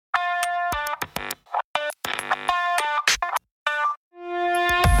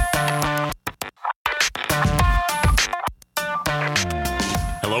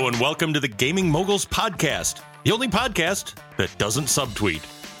welcome to the Gaming Moguls Podcast, the only podcast that doesn't subtweet.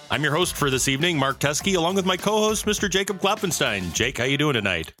 I'm your host for this evening, Mark Teskey, along with my co-host, Mr. Jacob Klopfenstein. Jake, how you doing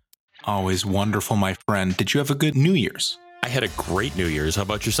tonight? Always wonderful, my friend. Did you have a good New Year's? I had a great New Year's. How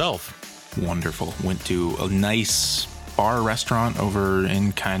about yourself? Wonderful. Went to a nice bar restaurant over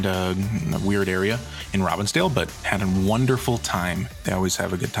in kind of a weird area in Robbinsdale, but had a wonderful time. They always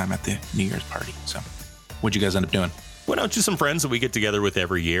have a good time at the New Year's party. So what'd you guys end up doing? Went out to some friends that we get together with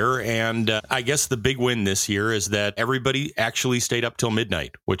every year, and I guess the big win this year is that everybody actually stayed up till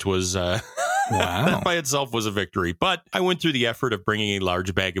midnight, which was Wow. that by itself was a victory. But I went through the effort of bringing a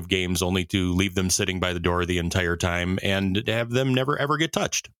large bag of games only to leave them sitting by the door the entire time and have them never ever get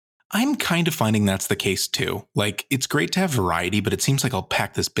touched. I'm kind of finding that's the case too. Like, it's great to have variety, but it seems like I'll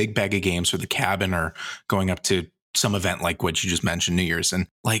pack this big bag of games for the cabin or going up to some event like what you just mentioned, New Year's. And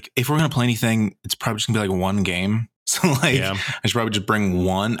like, if we're going to play anything, it's probably just gonna be like one game. So like, I should probably just bring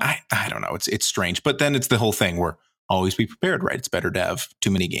one. I don't know. It's strange. But then it's the whole thing where always be prepared, right? It's better to have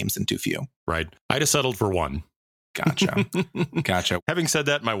too many games than too few. Right. I'd have settled for one. Gotcha. Having said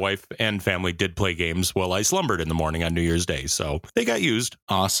that, my wife and family did play games while I slumbered in the morning on New Year's Day, so they got used.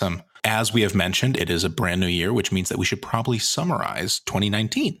 Awesome. As we have mentioned, it is a brand new year, which means that we should probably summarize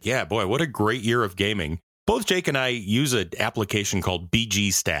 2019. Yeah, boy, what a great year of gaming. Both Jake and I use an application called BG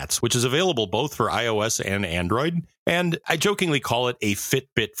Stats, which is available both for iOS and Android. And I jokingly call it a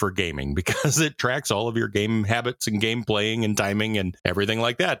Fitbit for gaming because it tracks all of your game habits and game playing and timing and everything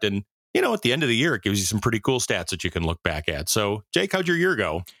like that. And, you know, at the end of the year, it gives you some pretty cool stats that you can look back at. So, Jake, how'd your year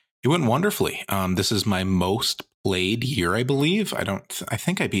go? It went wonderfully. This is my most played year, I believe. I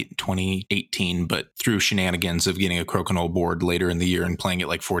think I beat 2018, but through shenanigans of getting a Crokinole board later in the year and playing it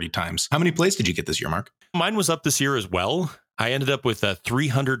like 40 times. How many plays did you get this year, Mark? Mine was up this year as well. I ended up with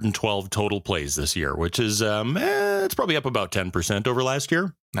 312 total plays this year, which is it's probably up about 10% over last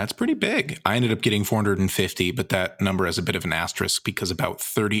year. That's pretty big. I ended up getting 450, but that number has a bit of an asterisk because about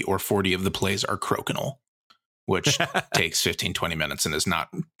 30 or 40 of the plays are Crokinole, which takes 15, 20 minutes and is not,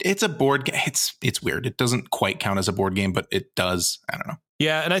 it's a board game. It's weird. It doesn't quite count as a board game, but it does. I don't know.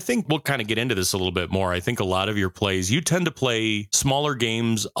 Yeah, and I think we'll kind of get into this a little bit more. I think a lot of your plays, you tend to play smaller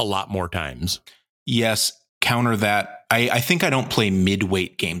games a lot more times. Yes. Counter that. I think I don't play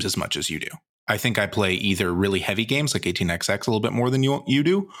mid-weight games as much as you do. I think I play either really heavy games like 18XX a little bit more than you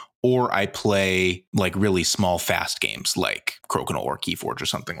do, or I play like really small, fast games like Crokinole or Keyforge or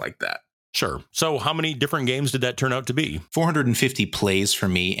something like that. Sure. So how many different games did that turn out to be? 450 plays for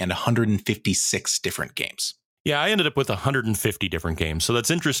me and 156 different games. Yeah, I ended up with 150 different games. So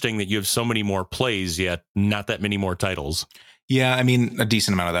that's interesting that you have so many more plays, yet not that many more titles. Yeah, I mean, a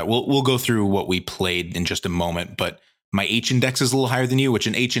decent amount of that. We'll go through what we played in just a moment, but my H-index is a little higher than you, which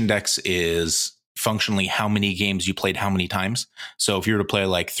an H-index is functionally how many games you played how many times. So if you were to play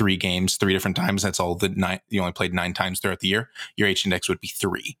like 3 games 3 different times, that's all you only played 9 times throughout the year, your H-index would be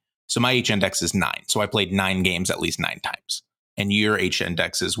 3. So my H-index is 9. So I played 9 games at least 9 times. And your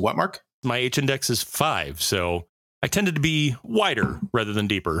H-index is what, Mark? My H-index is 5. So I tended to be wider rather than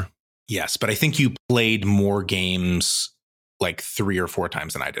deeper. Yes, but I think you played more games like 3 or 4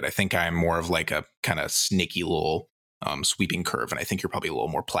 times than I did. I think I'm more of like a kind of snaky little sweeping curve. And I think you're probably a little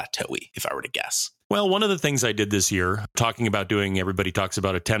more plateauy if I were to guess. Well, one of the things I did this year, talking about doing, everybody talks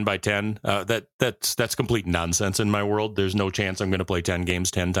about a 10 by 10. That's complete nonsense in my world. There's no chance I'm going to play 10 games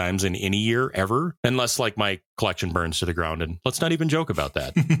 10 times in any year ever, unless like my collection burns to the ground. And let's not even joke about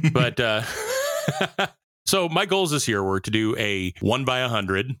that. But so my goals this year were to do a 1 by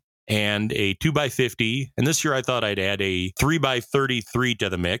 100 and a 2 by 50. And this year I thought I'd add a 3 by 33 to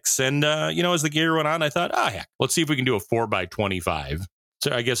the mix. And, as the year went on, I thought, heck, let's see if we can do a 4 by 25.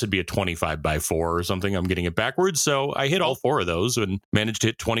 So I guess it'd be a 25 by 4 or something. I'm getting it backwards. So I hit all 4 of those and managed to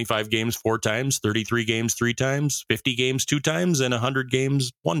hit 25 games 4 times, 33 games 3 times, 50 games 2 times, and 100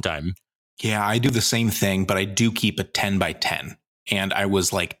 games 1 time. Yeah, I do the same thing, but I do keep a 10 by 10. And I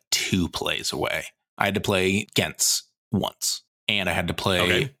was like 2 plays away. I had to play Gents once. And I had to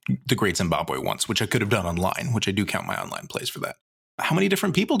play The Great Zimbabwe once, which I could have done online, which I do count my online plays for that. How many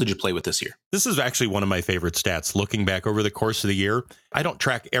different people did you play with this year? This is actually one of my favorite stats. Looking back over the course of the year, I don't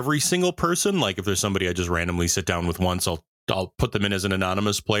track every single person. Like if there's somebody I just randomly sit down with once, I'll put them in as an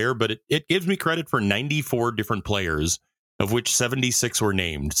anonymous player. But it gives me credit for 94 different players, of which 76 were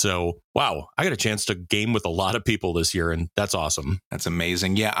named. So, wow, I got a chance to game with a lot of people this year, and that's awesome. That's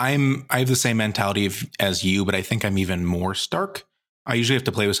amazing. Yeah, I have the same mentality as you, but I think I'm even more stark. I usually have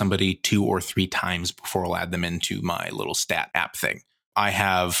to play with somebody 2 or 3 times before I'll add them into my little stat app thing. I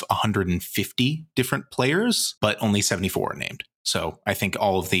have 150 different players, but only 74 are named. So I think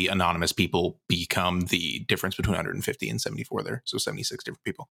all of the anonymous people become the difference between 150 and 74 there. So 76 different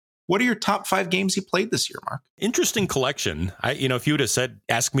people. What are your top 5 games you played this year, Mark? Interesting collection. If you would have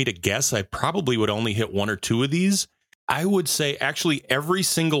asked me to guess, I probably would only hit 1 or 2 of these. I would say actually every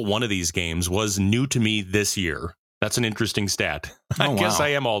single one of these games was new to me this year. That's an interesting stat. I guess I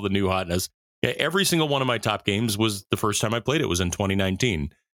am all the new hotness. Every single one of my top games was the first time I played it was in 2019.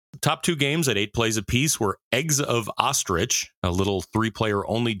 The top 2 games at 8 plays apiece were Eggs of Ostrich, a little 3-player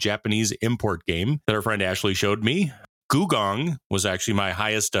only Japanese import game that our friend Ashley showed me. Gugong was actually my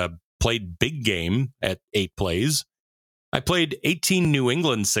highest played big game at 8 plays. I played 18 New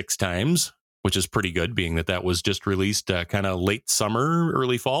England 6 times, which is pretty good, being that was just released kind of late summer,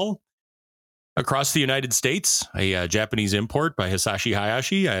 early fall. Across the United States, a Japanese import by Hisashi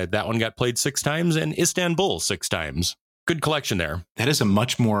Hayashi. That one got played 6 times, and Istanbul 6 times. Good collection there. That is a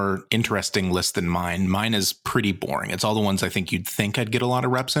much more interesting list than mine. Mine is pretty boring. It's all the ones I think you'd think I'd get a lot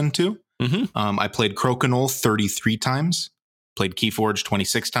of reps into. Mm-hmm. I played Crokinole 33 times, played Keyforge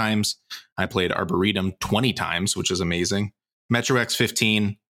 26 times. I played Arboretum 20 times, which is amazing. Metro X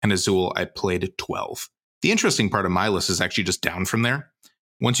 15 and Azul, I played 12. The interesting part of my list is actually just down from there.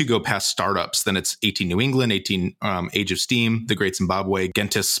 Once you go past startups, then it's 18 New England, 18 Age of Steam, The Great Zimbabwe,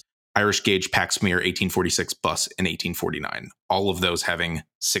 Gentis, Irish Gauge, Paxmere, 1846 Bus, and 1849. All of those having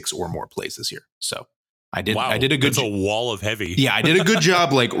 6 or more plays this year. So I did a good job. That's a wall of heavy. Yeah, I did a good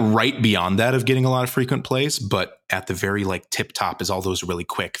job right beyond that of getting a lot of frequent plays. But at the very tip top is all those really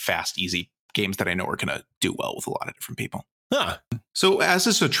quick, fast, easy games that I know are going to do well with a lot of different people. Huh. So as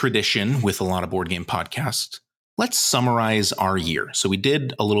is a tradition with a lot of board game podcasts, let's summarize our year. So we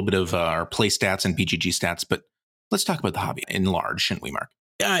did a little bit of our play stats and BGG stats, but let's talk about the hobby in large, shouldn't we, Mark?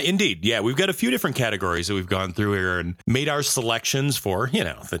 Yeah, indeed. Yeah, we've got a few different categories that we've gone through here and made our selections for,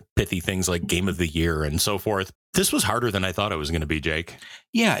 the pithy things like Game of the Year and so forth. This was harder than I thought it was going to be, Jake.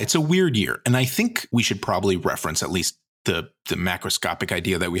 Yeah, it's a weird year. And I think we should probably reference at least the macroscopic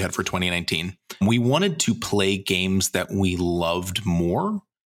idea that we had for 2019. We wanted to play games that we loved more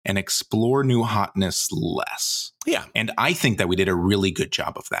and explore new hotness less. Yeah. And I think that we did a really good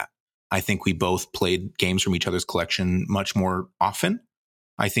job of that. I think we both played games from each other's collection much more often.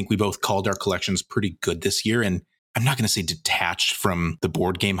 I think we both called our collections pretty good this year. And I'm not going to say detached from the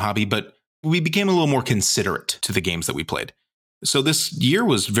board game hobby, but we became a little more considerate to the games that we played. So this year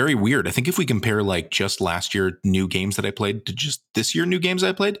was very weird. I think if we compare just last year new games that I played to just this year new games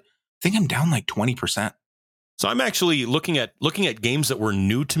I played, I think I'm down 20%. So I'm actually looking at games that were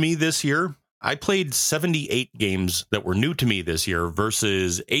new to me this year. I played 78 games that were new to me this year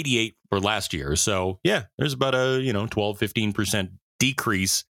versus 88 for last year. So yeah, there's about a 12-15%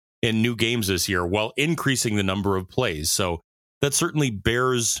 decrease in new games this year while increasing the number of plays. So that certainly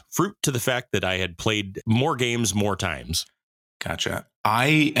bears fruit to the fact that I had played more games more times. Gotcha.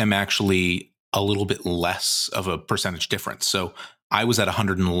 I am actually a little bit less of a percentage difference. So I was at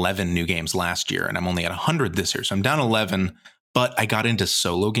 111 new games last year and I'm only at 100 this year. So I'm down 11, but I got into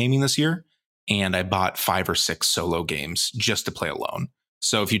solo gaming this year and I bought 5 or 6 solo games just to play alone.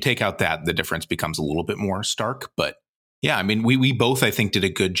 So if you take out that, the difference becomes a little bit more stark. But yeah, I mean, we both, I think, did a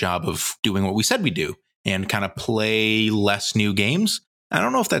good job of doing what we said we do and kind of play less new games. I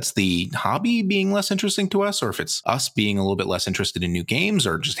don't know if that's the hobby being less interesting to us or if it's us being a little bit less interested in new games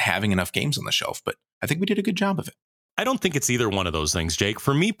or just having enough games on the shelf. But I think we did a good job of it. I don't think it's either one of those things, Jake.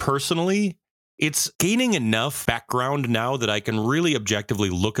 For me personally, it's gaining enough background now that I can really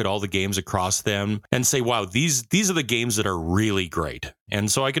objectively look at all the games across them and say, wow, these are the games that are really great. And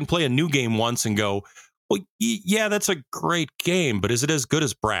so I can play a new game once and go, well, yeah, that's a great game, but is it as good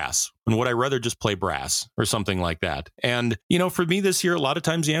as Brass? And would I rather just play Brass or something like that? And, for me this year, a lot of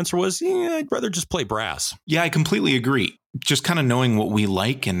times the answer was, I'd rather just play Brass. Yeah, I completely agree. Just kind of knowing what we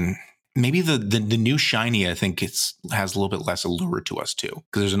like and maybe the new shiny, I think has a little bit less allure to us too,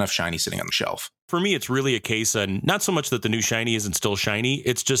 because there's enough shiny sitting on the shelf. For me, it's really a case, and not so much that the new shiny isn't still shiny.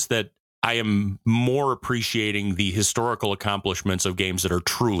 It's just that I am more appreciating the historical accomplishments of games that are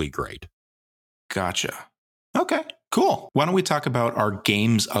truly great. Gotcha. Okay, cool. Why don't we talk about our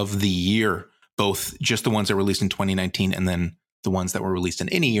games of the year, both just the ones that were released in 2019 and then the ones that were released in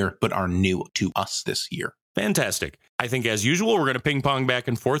any year, but are new to us this year. Fantastic. I think as usual, we're going to ping pong back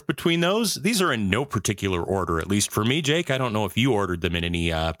and forth between those. These are in no particular order, at least for me, Jake. I don't know if you ordered them in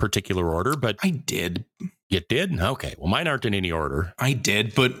any particular order, but I did. You did? Okay. Well, mine aren't in any order. I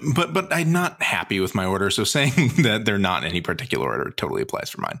did, but I'm not happy with my order. So saying that they're not in any particular order totally applies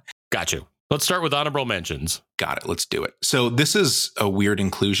for mine. Got you. Let's start with honorable mentions. Got it. Let's do it. So this is a weird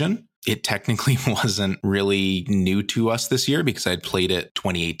inclusion. It technically wasn't really new to us this year because I'd played it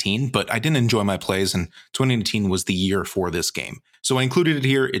 2018, but I didn't enjoy my plays, and 2018 was the year for this game. So I included it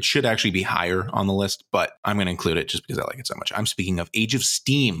here. It should actually be higher on the list, but I'm going to include it just because I like it so much. I'm speaking of Age of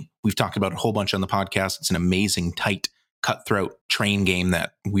Steam. We've talked about it a whole bunch on the podcast. It's an amazing, tight, cutthroat train game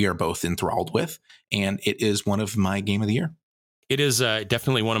that we are both enthralled with, and it is one of my game of the year. It is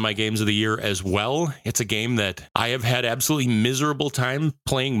definitely one of my games of the year as well. It's a game that I have had absolutely miserable time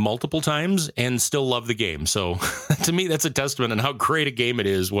playing multiple times and still love the game. So to me, that's a testament on how great a game it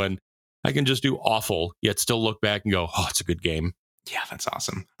is when I can just do awful, yet still look back and go, oh, it's a good game. Yeah, that's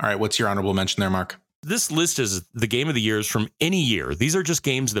awesome. All right, what's your honorable mention there, Mark? This list is the game of the years from any year. These are just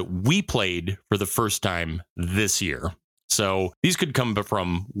games that we played for the first time this year. So these could come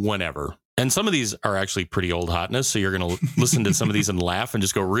from whenever. And some of these are actually pretty old hotness. So you're going to listen to some of these and laugh and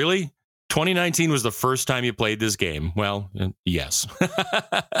just go, really? 2019 was the first time you played this game? Well, yes.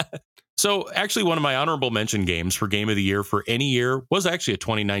 So actually, one of my honorable mention games for Game of the Year for any year was actually a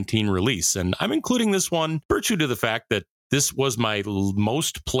 2019 release. And I'm including this one virtue to the fact that this was my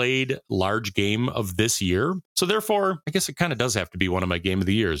most played large game of this year. So therefore, I guess it kind of does have to be one of my game of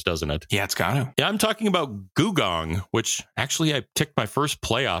the years, doesn't it? Yeah, it's got to. Yeah, I'm talking about Gugong, which actually I ticked my first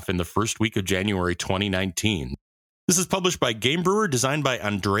playoff in the first week of January 2019. This is published by Game Brewer, designed by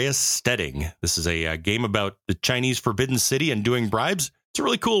Andreas Stedding. This is a game about the Chinese Forbidden City and doing bribes. It's a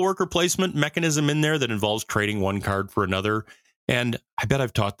really cool worker placement mechanism in there that involves trading one card for another. And I bet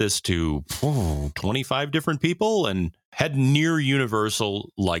I've taught this to 25 different people and had near universal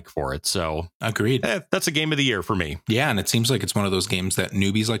like for it. So agreed. That's a game of the year for me. Yeah, and it seems like it's one of those games that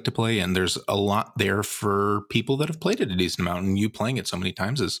newbies like to play. And there's a lot there for people that have played it a decent amount. And you playing it so many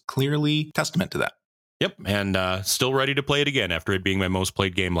times is clearly testament to that. Yep. And still ready to play it again after it being my most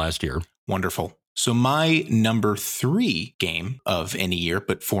played game last year. Wonderful. So my number 3 game of any year,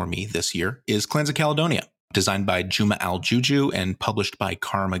 but for me this year, is Clans of Caledonia, designed by Juma Al-Juju and published by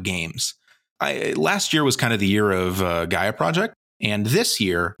Karma Games. Last year was kind of the year of Gaia Project, and this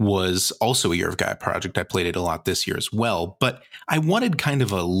year was also a year of Gaia Project. I played it a lot this year as well, but I wanted kind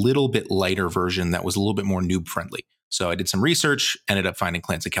of a little bit lighter version that was a little bit more noob-friendly. So I did some research, ended up finding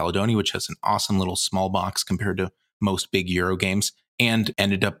Clans of Caledonia, which has an awesome little small box compared to most big Euro games, and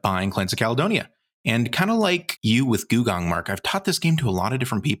ended up buying Clans of Caledonia. And kind of like you with Gugong, Mark, I've taught this game to a lot of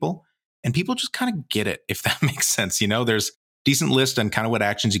different people, and people just kind of get it, if that makes sense. You know, there's decent list on kind of what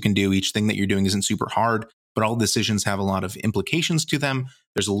actions you can do. Each thing that you're doing isn't super hard, but all decisions have a lot of implications to them.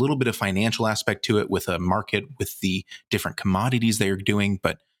 There's a little bit of financial aspect to it with a market, with the different commodities they're doing,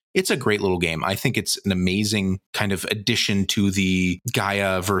 but it's a great little game. I think it's an amazing kind of addition to the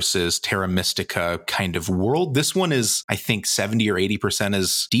Gaia versus Terra Mystica kind of world. This one is, I think, 70 or 80%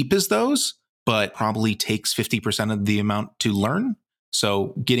 as deep as those, but probably takes 50% of the amount to learn.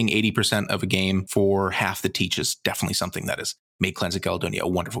 So getting 80% of a game for half the teach is definitely something that has made Clans of Caledonia a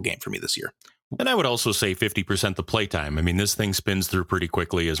wonderful game for me this year. And I would also say 50% the playtime. I mean, this thing spins through pretty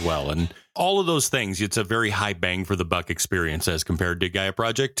quickly as well. And all of those things, it's a very high bang for the buck experience as compared to Gaia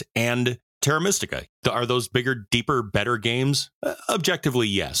Project and Terra Mystica. Are those bigger, deeper, better games? Objectively,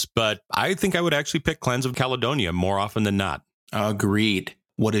 yes. But I think I would actually pick Clans of Caledonia more often than not. Agreed.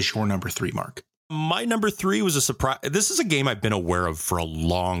 What is your number 3, Mark? My number 3 was a surprise. This is a game I've been aware of for a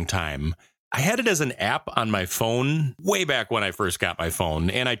long time. I had it as an app on my phone way back when I first got my phone,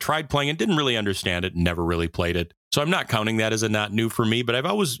 and I tried playing it, didn't really understand it, never really played it. So I'm not counting that as a not new for me, but I've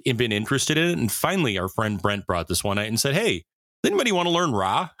always been interested in it. And finally, our friend Brent brought this one out and said, hey, does anybody want to learn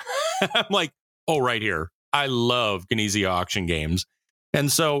Ra? I'm like, oh, right here. I love Knizia auction games. And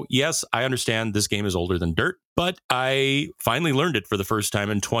so, yes, I understand this game is older than dirt, but I finally learned it for the first time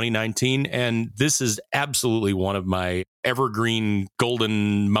in 2019. And this is absolutely one of my evergreen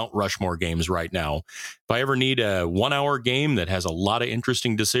golden Mount Rushmore games right now. If I ever need a 1-hour game that has a lot of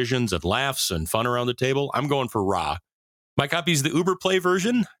interesting decisions and laughs and fun around the table, I'm going for Ra. My copy is the Uber Play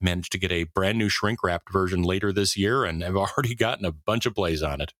version. Managed to get a brand new shrink wrapped version later this year, and I've already gotten a bunch of plays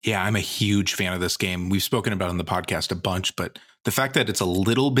on it. Yeah, I'm a huge fan of this game. We've spoken about it on the podcast a bunch, but the fact that it's a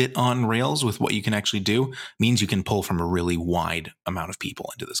little bit on rails with what you can actually do means you can pull from a really wide amount of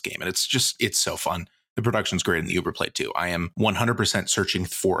people into this game. And it's so fun. The production's great in the Uber Play too. I am 100% searching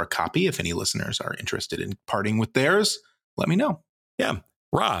for a copy. If any listeners are interested in parting with theirs, let me know. Yeah.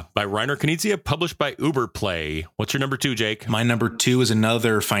 Ra by Reiner Knizia, published by Uber Play. What's your number 2, Jake? My number 2 is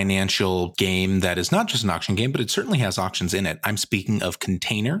another financial game that is not just an auction game, but it certainly has auctions in it. I'm speaking of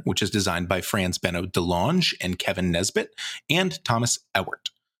Container, which is designed by Franz Benno Delange and Kevin Nesbitt and Thomas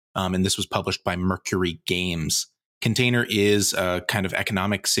Ewert. And this was published by Mercury Games. Container is a kind of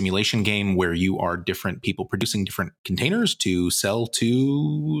economic simulation game where you are different people producing different containers to sell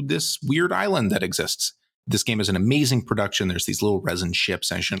to this weird island that exists. This game is an amazing production. There's these little resin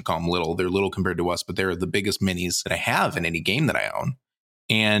ships. I shouldn't call them little. They're little compared to us, but they're the biggest minis that I have in any game that I own.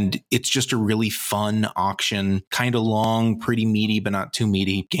 And it's just a really fun auction, kind of long, pretty meaty, but not too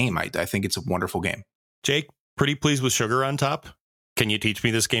meaty game. I think it's a wonderful game. Jake, pretty pleased with Sugar on top. Can you teach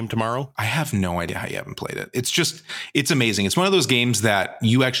me this game tomorrow? I have no idea how you haven't played it. It's amazing. It's one of those games that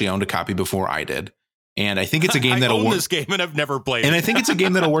you actually owned a copy before I did. And I think it's a game that'll work. I own this game and I've never played it. And I think it's a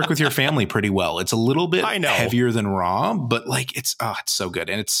game that'll work with your family pretty well. It's a little bit heavier than Raw, but like it's so good.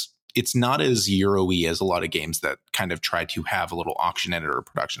 And it's not as Euro-y as a lot of games that kind of try to have a little auction edit or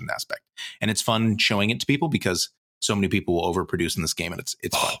production aspect. And it's fun showing it to people because so many people will overproduce in this game, and it's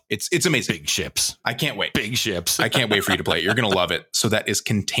fun. It's amazing. Big ships. I can't wait. Big ships. I can't wait for you to play it. You're going to love it. So that is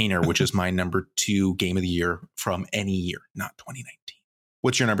Container, which is my number 2 game of the year from any year, not 2019.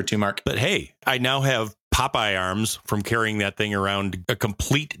 What's your number 2, Mark? But hey, I now have Popeye arms from carrying that thing around a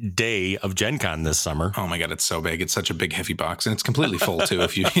complete day of Gen Con this summer. Oh my God, it's so big. It's such a big, heavy box, and it's completely full too.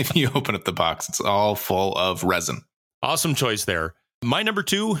 If you open up the box, it's all full of resin. Awesome choice there. My number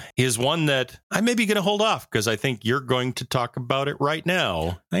 2 is one that I may be going to hold off because I think you're going to talk about it right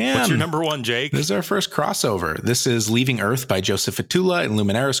now. I am. What's your number 1, Jake? This is our first crossover. This is Leaving Earth by Joseph Fatula and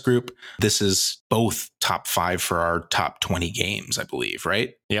Luminaris Group. This is both top 5 for our top 20 games, I believe,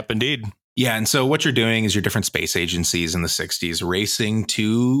 right? Yep, indeed. Yeah, and so what you're doing is your different space agencies in the 60s racing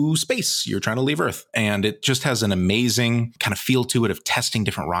to space. You're trying to leave Earth. And it just has an amazing kind of feel to it of testing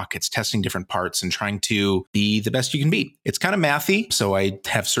different rockets, testing different parts, and trying to be the best you can be. It's kind of mathy, so I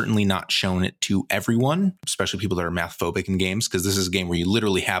have certainly not shown it to everyone, especially people that are math phobic in games, because this is a game where you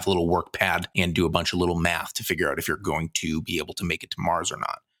literally have a little work pad and do a bunch of little math to figure out if you're going to be able to make it to Mars or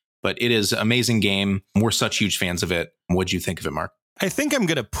not. But it is an amazing game. We're such huge fans of it. What'd you think of it, Mark? I think I'm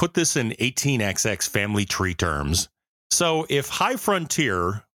going to put this in 18xx family tree terms. So if High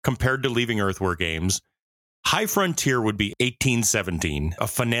Frontier compared to Leaving Earth were games, High Frontier would be 1817, a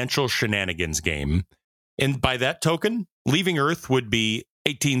financial shenanigans game. And by that token, Leaving Earth would be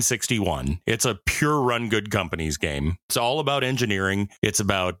 1861. It's a pure run good companies game. It's all about engineering. It's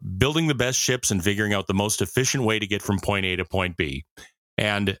about building the best ships and figuring out the most efficient way to get from point A to point B.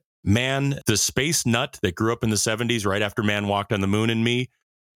 And man, the space nut that grew up in the 70s right after man walked on the moon in me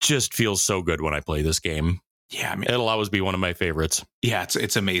just feels so good when I play this game. Yeah, I mean, it'll always be one of my favorites. Yeah,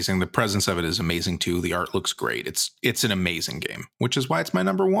 it's amazing. The presence of it is amazing too. The art looks great. It's an amazing game, which is why it's my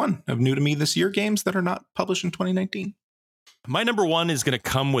number 1 of new to me this year games that are not published in 2019. My number 1 is going to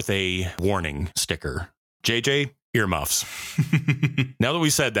come with a warning sticker. JJ, earmuffs. Now that we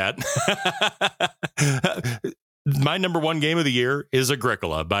said that, my number 1 game of the year is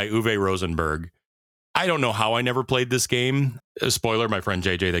Agricola by Uwe Rosenberg. I don't know how I never played this game. Spoiler, my friend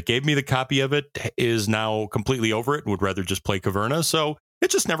JJ that gave me the copy of it is now completely over it and would rather just play Caverna. So it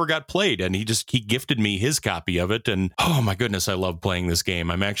just never got played. And he gifted me his copy of it. And oh my goodness, I love playing this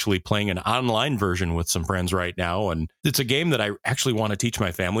game. I'm actually playing an online version with some friends right now. And it's a game that I actually want to teach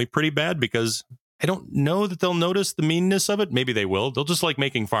my family pretty bad because I don't know that they'll notice the meanness of it. Maybe they will. They'll just like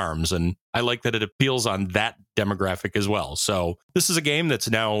making farms. And I like that it appeals on that demographic as well. So this is a game that's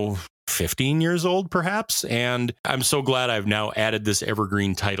now 15 years old, perhaps. And I'm so glad I've now added this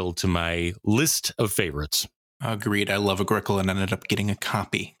evergreen title to my list of favorites. Agreed. I love Agricola and ended up getting a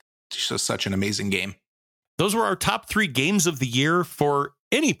copy. It's just such an amazing game. Those were our top 3 games of the year for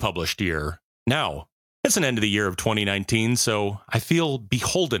any published year. Now, it's an end of the year of 2019, so I feel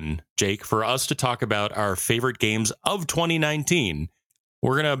beholden, Jake, for us to talk about our favorite games of 2019.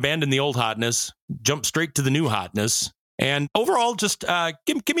 We're going to abandon the old hotness, jump straight to the new hotness, and overall, just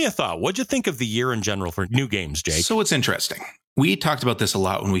give me a thought. What'd you think of the year in general for new games, Jake? So it's interesting. We talked about this a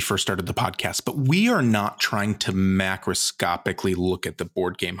lot when we first started the podcast, but we are not trying to macroscopically look at the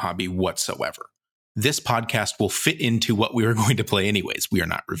board game hobby whatsoever. This podcast will fit into what we are going to play anyways. We are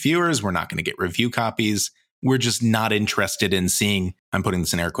not reviewers. We're not going to get review copies. We're just not interested in seeing, I'm putting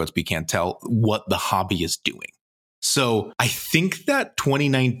this in air quotes, but you can't tell, what the hobby is doing. So I think that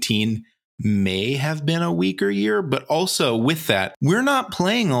 2019 may have been a weaker year, but also with that, we're not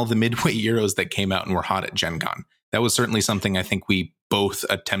playing all the midway Euros that came out and were hot at Gen Con. That was certainly something I think we both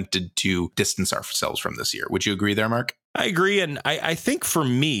attempted to distance ourselves from this year. Would you agree there, Mark? I agree. And I think for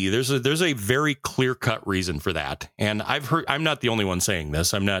me, there's a very clear-cut reason for that. And I'm not the only one saying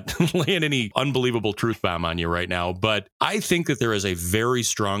this. I'm not laying any unbelievable truth bomb on you right now. But I think that there is a very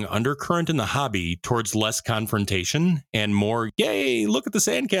strong undercurrent in the hobby towards less confrontation and more, yay, look at the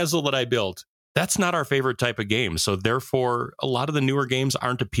sandcastle that I built. that's not our favorite type of game. So therefore, a lot of the newer games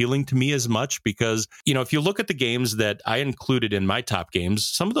aren't appealing to me as much because, if you look at the games that I included in my top games,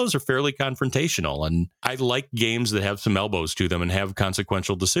 some of those are fairly confrontational. And I like games that have some elbows to them and have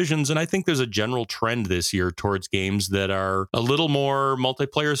consequential decisions. And I think there's a general trend this year towards games that are a little more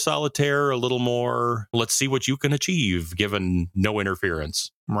multiplayer solitaire, a little more, let's see what you can achieve given no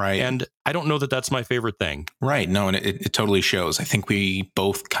interference. Right. And I don't know that that's my favorite thing. Right. No, and it totally shows. I think we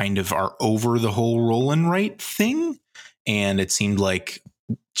both kind of are over the whole roll and write thing. And it seemed like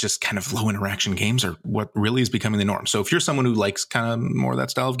just kind of low interaction games are what really is becoming the norm. So if you're someone who likes kind of more of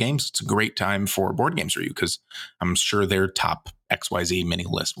that style of games, it's a great time for Board Games Review because I'm sure their top XYZ mini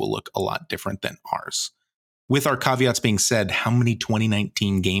list will look a lot different than ours. With our caveats being said, how many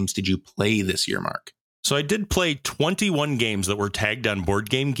 2019 games did you play this year, Mark? So I did play 21 games that were tagged on Board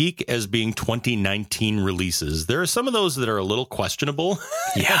Game Geek as being 2019 releases. There are some of those that are a little questionable.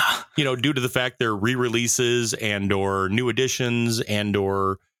 Yeah. Due to the fact they're re-releases and or new editions and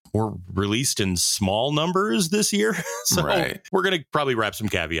or were released in small numbers this year. So We're going to probably wrap some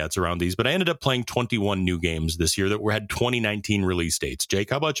caveats around these, but I ended up playing 21 new games this year that had 2019 release dates. Jake,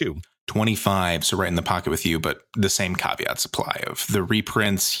 how about you? 25, so right in the pocket with you, but the same caveats apply of the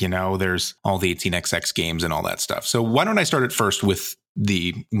reprints, there's all the 18xx games and all that stuff. So why don't I start at first with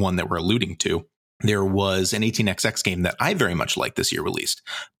the one that we're alluding to? There was an 18xx game that I very much liked this year released,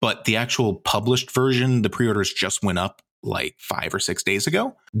 but the actual published version, the pre-orders just went up like 5 or 6 days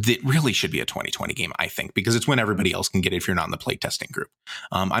ago. That really should be a 2020 game, I think, because it's when everybody else can get it if you're not in the playtesting group.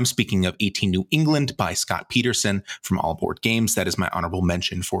 I'm speaking of 18 New England by Scott Peterson from All Board Games. That is my honorable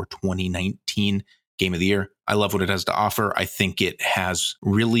mention for 2019 Game of the Year. I love what it has to offer. I think it has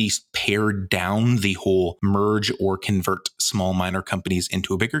really pared down the whole merge or convert small minor companies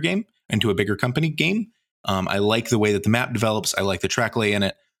into a bigger company game. I like the way that the map develops. I like the track lay in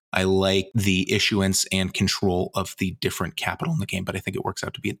it. I like the issuance and control of the different capital in the game, but I think it works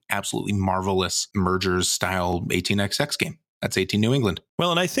out to be an absolutely marvelous mergers style 18xx game. That's 18 New England.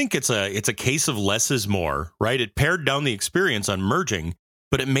 Well, and I think it's a case of less is more, right? It pared down the experience on merging,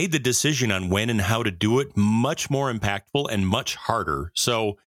 but it made the decision on when and how to do it much more impactful and much harder.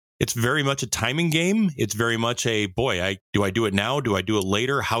 So it's very much a timing game. It's very much do I do it now? Do I do it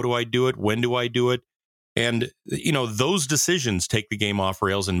later? How do I do it? When do I do it? And, those decisions take the game off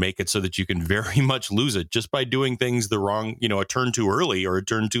rails and make it so that you can very much lose it just by doing things the wrong, a turn too early or a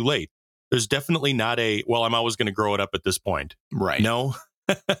turn too late. There's definitely not I'm always going to grow it up at this point. Right. No,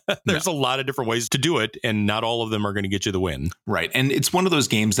 there's a lot of different ways to do it, and not all of them are going to get you the win. Right. And it's one of those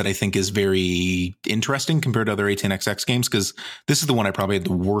games that I think is very interesting compared to other 18xx games, because this is the one I probably had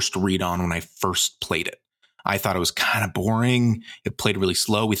the worst read on when I first played it. I thought it was kind of boring. It played really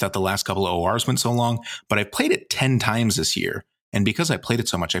slow. We thought the last couple of ORs went so long, but I played it 10 times this year. And because I played it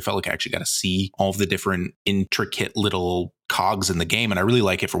so much, I felt like I actually got to see all of the different intricate little cogs in the game. And I really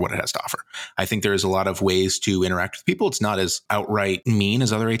like it for what it has to offer. I think there's a lot of ways to interact with people. It's not as outright mean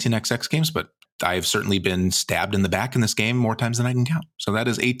as other 18xx games, but I've certainly been stabbed in the back in this game more times than I can count. So that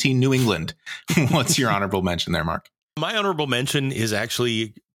is 18 New England. What's your honorable mention there, Mark? My honorable mention is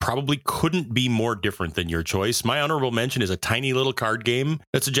actually probably couldn't be more different than your choice. My honorable mention is a tiny little card game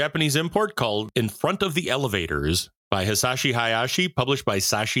that's a Japanese import called In Front of the Elevators by Hisashi Hayashi, published by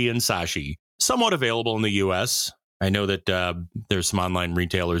Sashi and Sashi. Somewhat available in the US. I know that there's some online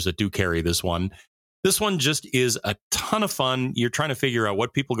retailers that do carry this one. This one just is a ton of fun. You're trying to figure out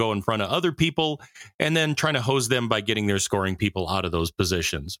what people go in front of other people and then trying to hose them by getting their scoring people out of those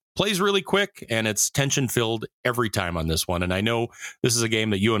positions. Plays really quick and it's tension filled every time on this one. And I know this is a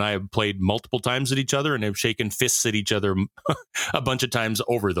game that you and I have played multiple times at each other and have shaken fists at each other a bunch of times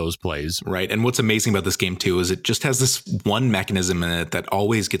over those plays. Right. And what's amazing about this game, too, is it just has this one mechanism in it that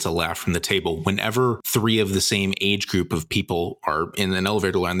always gets a laugh from the table. Whenever 3 of the same age group of people are in an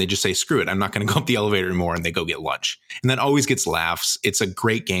elevator line, they just say, screw it, I'm not going to go up the elevator anymore, and they go get lunch. And that always gets laughs. It's a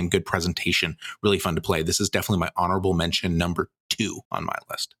great game, good presentation, really fun to play. This is definitely my honorable mention number 2 on my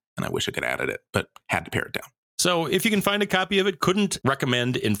list. And I wish I could have added it, but had to pare it down. So if you can find a copy of it, couldn't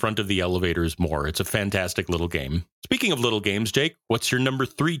recommend In Front of the Elevators more. It's a fantastic little game. Speaking of little games, Jake, what's your number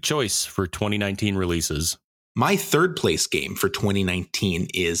 3 choice for 2019 releases? My third place game for 2019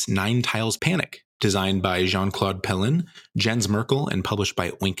 is Nine Tiles Panic, designed by Jean-Claude Pellin, Jens Merkel, and published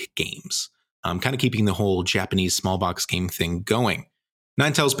by Oink Games. Kind of keeping the whole Japanese small box game thing going.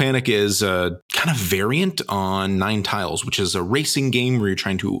 Nine Tiles Panic is a kind of variant on Nine Tiles, which is a racing game where you're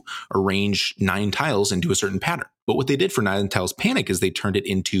trying to arrange 9 tiles into a certain pattern. But what they did for Nine Tiles Panic is they turned it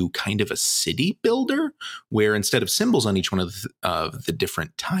into kind of a city builder, where instead of symbols on each one of the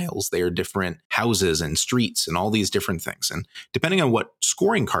different tiles, they are different houses and streets and all these different things. And depending on what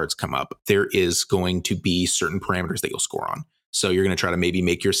scoring cards come up, there is going to be certain parameters that you'll score on. So you're going to try to maybe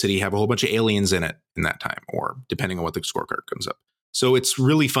make your city have a whole bunch of aliens in it in that time, or depending on what the scorecard comes up. So it's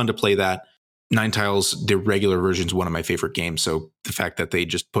really fun to play that. Nine Tiles, the regular version, is one of my favorite games. So the fact that they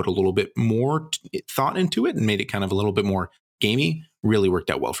just put a little bit more thought into it and made it kind of a little bit more gamey really worked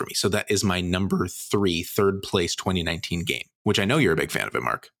out well for me. So that is my number 3, third place 2019 game, which I know you're a big fan of it,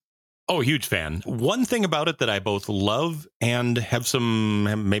 Mark. Oh, huge fan. One thing about it that I both love and have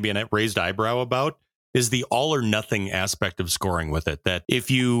some maybe a raised eyebrow about is the all or nothing aspect of scoring with it. That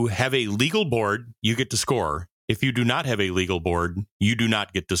if you have a legal board, you get to score. If you do not have a legal board, you do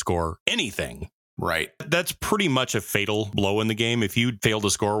not get to score anything. Right. That's pretty much a fatal blow in the game. If you fail to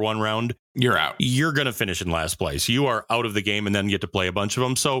score one round, you're out. You're going to finish in last place. You are out of the game and then get to play a bunch of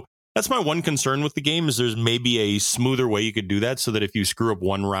them. So that's my one concern with the game is there's maybe a smoother way you could do that so that if you screw up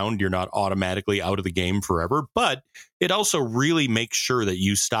one round, you're not automatically out of the game forever. But it also really makes sure that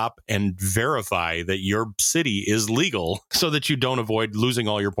you stop and verify that your city is legal so that you don't avoid losing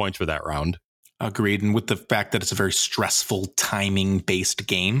all your points for that round. Agreed. And with the fact that it's a very stressful timing-based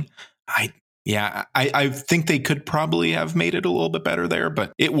game, I think they could probably have made it a little bit better there,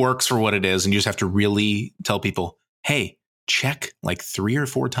 but it works for what it is. And you just have to really tell people, hey, check like 3 or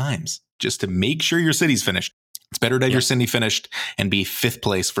 4 times just to make sure your city's finished. It's better to have your city finished and be 5th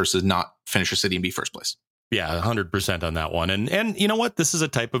place versus not finish your city and be 1st place. Yeah, 100% on that one. And you know what? This is a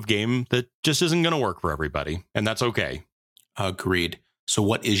type of game that just isn't going to work for everybody. And that's okay. Agreed. So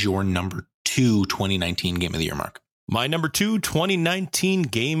what is your number 2 2019 game of the year, Mark? My number 2 2019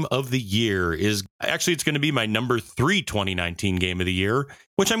 game of the year is actually, it's going to be my number 3 2019 game of the year,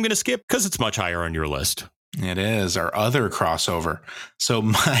 which I'm going to skip because it's much higher on your list. It is our other crossover. So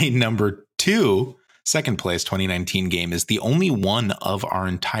my number 2, second place 2019 game is the only one of our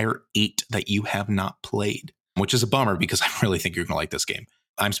entire 8 that you have not played, which is a bummer because I really think you're going to like this game.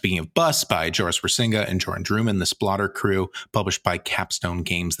 I'm speaking of Bus by Joris Wersinga and Joran Druman, the Splotter crew, published by Capstone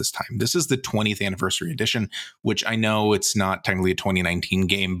Games this time. This is the 20th anniversary edition, which I know it's not technically a 2019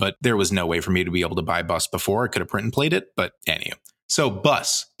 game, but there was no way for me to be able to buy Bus before. I could have print and played it, but anyway. So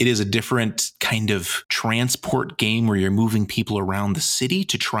Bus, it is a different kind of transport game where you're moving people around the city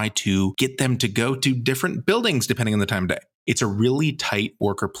to try to get them to go to different buildings depending on the time of day. It's a really tight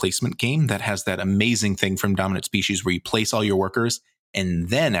worker placement game that has that amazing thing from Dominant Species where you place all your workers and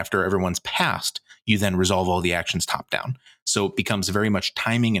then after everyone's passed, you then resolve all the actions top down. So it becomes very much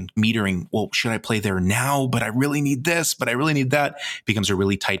timing and metering. Well, should I play there now? But I really need this, but I really need that. It becomes a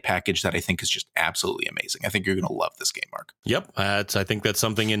really tight package that I think is just absolutely amazing. I think you're going to love this game, Mark. Yep. I think that's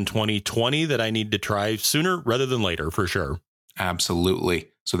something in 2020 that I need to try sooner rather than later, for sure. Absolutely.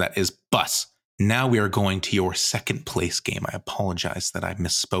 So that is Bus. Now we are going to your second place game. I apologize that I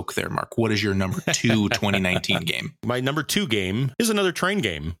misspoke there, Mark. What is your number 2 2019 game? My number 2 game is another train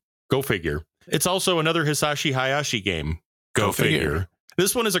game. Go figure. It's also another Hisashi Hayashi game. Go figure.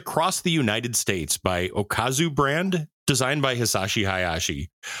 This one is across the United States by Okazu brand, designed by Hisashi Hayashi.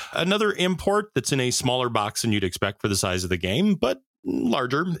 Another import that's in a smaller box than you'd expect for the size of the game, but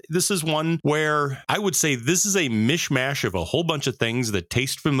larger. This is one where I would say this is a mishmash of a whole bunch of things that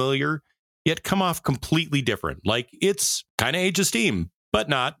taste familiar, yet come off completely different. Like it's kind of Age of Steam, but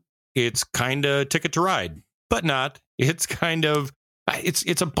not. It's kind of Ticket to Ride, but not. It's kind of,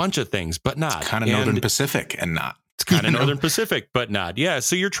 it's a bunch of things, but not. It's kind of Northern Pacific and not. It's kind of Northern Pacific, but not. Yeah.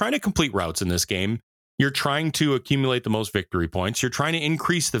 So you're trying to complete routes in this game. You're trying to accumulate the most victory points. You're trying to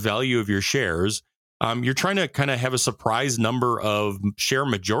increase the value of your shares. You're trying to kind of have a surprise number of share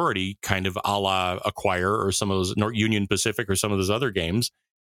majority, kind of a la Acquire or some of those Union Pacific or some of those other games.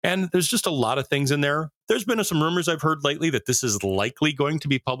 And there's just a lot of things in there. There's been some rumors I've heard lately that this is likely going to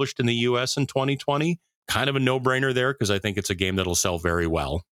be published in the US in 2020. Kind of a no-brainer there because I think it's a game that'll sell very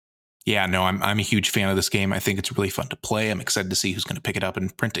well. Yeah, no, I'm a huge fan of this game. I think it's really fun to play. I'm excited to see who's going to pick it up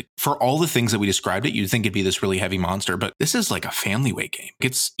and print it. For all the things that we described it, you'd think it'd be this really heavy monster, but this is like a family weight game.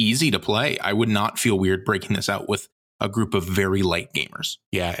 It's easy to play. I would not feel weird breaking this out with a group of very light gamers.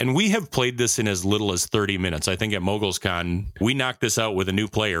 Yeah, and we have played this in as little as 30 minutes. I think at MogulsCon, we knocked this out with a new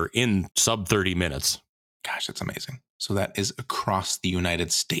player in sub 30 minutes. Gosh, that's amazing. So that is across the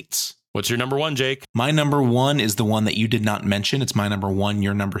United States. What's your number 1, Jake? My number 1 is the one that you did not mention. It's my number 1,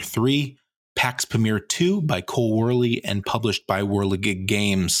 your number 3. PAX Pamir 2 by Cole Wehrle and published by Whirligig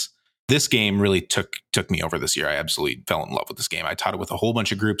Games. this game really took me over this year. I absolutely fell in love with this game. I taught it with a whole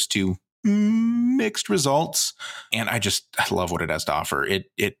bunch of groups to mixed results, and I love what it has to offer.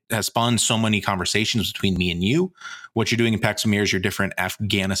 It has spawned so many conversations between me and you. What you're doing in Pax Pamir is your different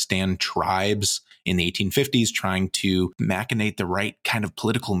Afghanistan tribes in the 1850s trying to machinate the right kind of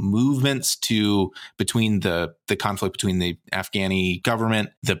political movements between the conflict between the Afghani government,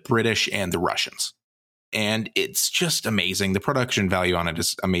 the British, and the Russians. And it's just amazing. The production value on it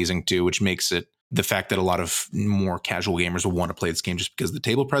is amazing too, which makes it the fact that a lot of more casual gamers will want to play this game just because of the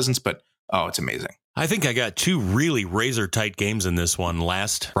table presence. But it's amazing. I think I got 2 really razor tight games in this one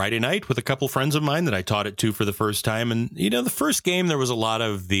last Friday night with a couple friends of mine that I taught it to for the first time. And, the first game, there was a lot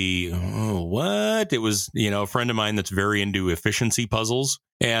of what? It was, a friend of mine that's very into efficiency puzzles.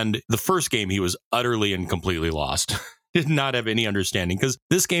 And the first game, he was utterly and completely lost. Did not have any understanding, because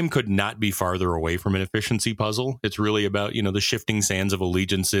this game could not be farther away from an efficiency puzzle. It's really about, the shifting sands of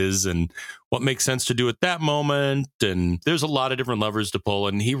allegiances and what makes sense to do at that moment. And there's a lot of different levers to pull,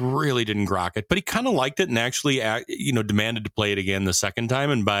 and he really didn't grok it, but he kind of liked it and actually, demanded to play it again the second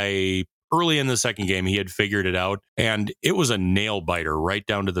time. And by early in the second game, he had figured it out, and it was a nail biter right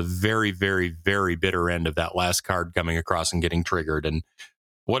down to the very, very, very bitter end of that last card coming across and getting triggered. And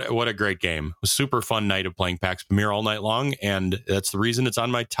what a great game. A super fun night of playing Pax Pamir all night long, and that's the reason it's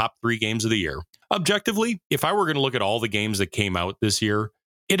on my top 3 games of the year. Objectively, if I were going to look at all the games that came out this year,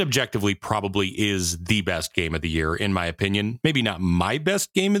 it objectively probably is the best game of the year, in my opinion. Maybe not my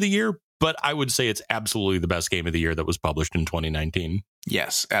best game of the year, but I would say it's absolutely the best game of the year that was published in 2019.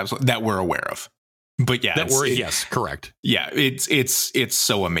 Yes, absolutely. That we're aware of. But yeah, yes, correct. Yeah, it's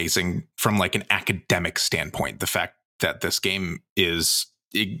so amazing from like an academic standpoint. The fact that this game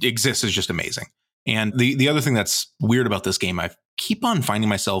exists is just amazing. And the other thing that's weird about this game, I keep on finding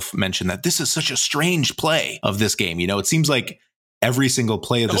myself mention that this is such a strange play of this game. It seems like every single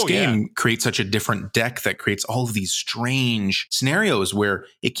play of this game creates such a different deck that creates all of these strange scenarios where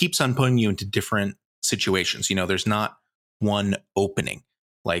it keeps on putting you into different situations. There's not one opening.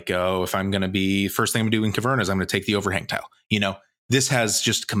 Like, if I'm going to be, first thing I'm doing in Caverna is I'm going to take the overhang tile. This has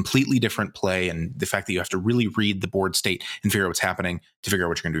just completely different play, and the fact that you have to really read the board state and figure out what's happening to figure out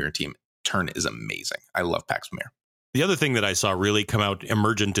what you're going to do in your team turn is amazing. I love Pax Pamir. The other thing that I saw really come out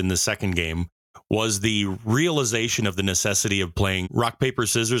emergent in the second game was the realization of the necessity of playing rock, paper,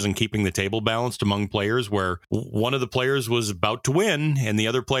 scissors and keeping the table balanced among players, where one of the players was about to win and the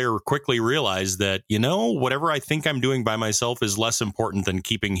other player quickly realized that, whatever I think I'm doing by myself is less important than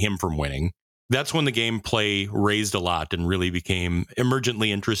keeping him from winning. That's when the gameplay raised a lot and really became emergently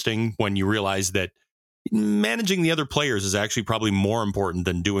interesting, when you realize that managing the other players is actually probably more important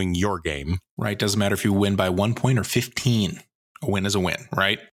than doing your game. Right. Doesn't matter if you win by 1 point or 15. A win is a win,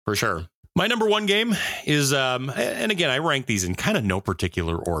 right? For sure. My number 1 game is, and again, I rank these in kind of no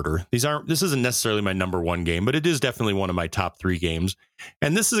particular order. This isn't necessarily my number 1 game, but it is definitely one of my top 3 games.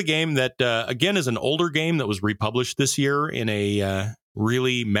 And this is a game that, again, is an older game that was republished this year in a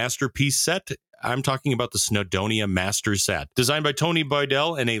really masterpiece set. I'm talking about the Snowdonia Master Set, designed by Tony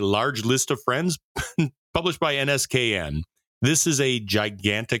Boydell and a large list of friends, published by NSKN. This is a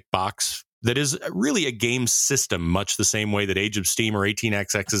gigantic box that is really a game system, much the same way that Age of Steam or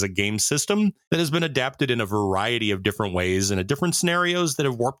 18xx is a game system that has been adapted in a variety of different ways and different scenarios that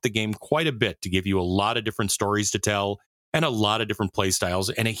have warped the game quite a bit to give you a lot of different stories to tell and a lot of different play styles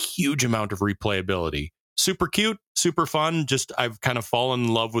and a huge amount of replayability. Super cute, super fun. I've kind of fallen in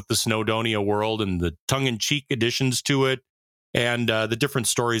love with the Snowdonia world and the tongue-in-cheek additions to it, and the different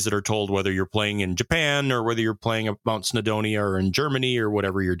stories that are told, whether you're playing in Japan or whether you're playing at Mount Snowdonia or in Germany or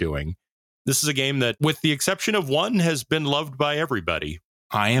whatever you're doing. This is a game that, with the exception of one, has been loved by everybody.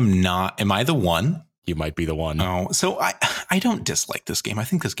 I am not. Am I the one? You might be the one. Oh, so I don't dislike this game. I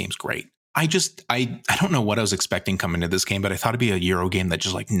think this game's great. I don't know what I was expecting coming to this game, but I thought it'd be a Euro game that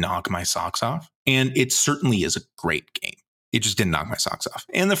just knock my socks off. And it certainly is a great game. It just didn't knock my socks off.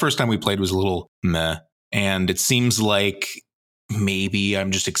 And the first time we played was a little meh. And it seems like maybe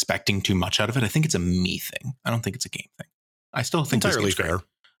I'm just expecting too much out of it. I think it's a me thing. I don't think it's a game thing. I still think entirely this game's fair. Great.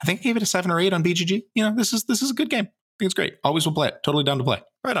 I think I gave it a 7 or 8 on BGG. This is a good game. I think it's great. Always will play it. Totally down to play.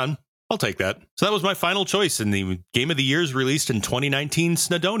 Right on. I'll take that. So that was my final choice in the Game of the Years released in 2019,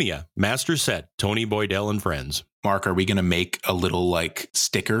 Snowdonia Master Set, Tony Boydell and Friends. Mark, are we going to make a little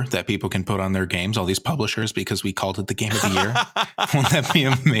sticker that people can put on their games, all these publishers, because we called it the Game of the Year? Won't that be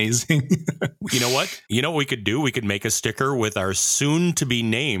amazing? You know what? You know what we could do? We could make a sticker with our soon to be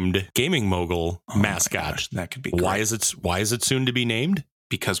named Gaming Mogul mascot. Gosh, that could be great. Why is it soon to be named?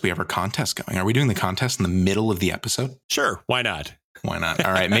 Because we have our contest going. Are we doing the contest in the middle of the episode? Sure. Why not? Why not?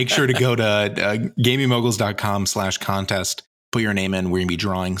 All right. Make sure to go to gamingmoguls.com/contest Put your name in. We're going to be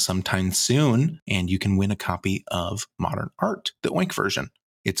drawing sometime soon, and you can win a copy of Modern Art, the Oink version.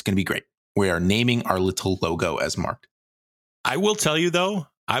 It's going to be great. We are naming our little logo as Mark. I will tell you, though,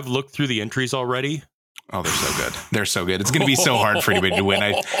 I've looked through the entries already. Oh, they're so good. They're so good. It's going to be so hard for anybody to win.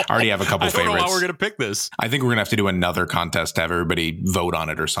 I already have a couple favorites. I don't know how we're going to pick this. I think we're going to have to do another contest to have everybody vote on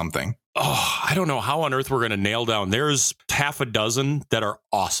it or something. Oh, I don't know how on earth we're going to nail down. There's half a dozen that are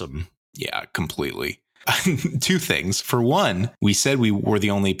awesome. Yeah, completely. Two things. For one, we said we were the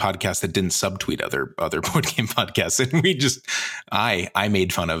only podcast that didn't subtweet other board game podcasts, and we just I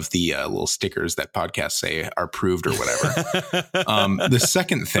made fun of the little stickers that podcasts say are approved or whatever. The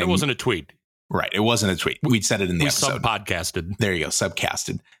second thing, but it wasn't a tweet, right? It wasn't a tweet. We'd said it in the episode. Sub-podcasted. There you go,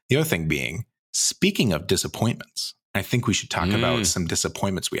 subcasted. The other thing being, speaking of disappointments, I think we should talk about some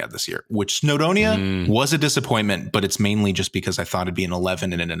disappointments we had this year. Which Snowdonia was a disappointment, but it's mainly just because I thought it'd be an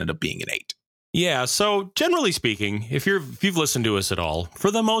 11 and it ended up being an 8. Yeah, so generally speaking, if you've listened to us at all,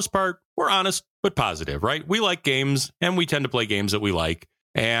 for the most part, we're honest but positive, right? We like games and we tend to play games that we like.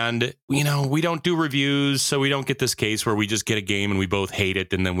 And, we don't do reviews, so we don't get this case where we just get a game and we both hate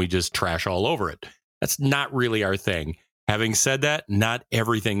it and then we just trash all over it. That's not really our thing. Having said that, not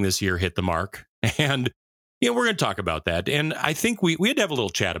everything this year hit the mark. And, we're going to talk about that. And I think we had to have a little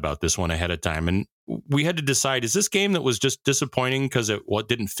chat about this one ahead of time. And we had to decide, is this game that was just disappointing because it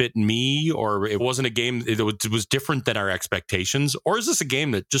didn't fit me, or it wasn't a game, it was different than our expectations? Or is this a game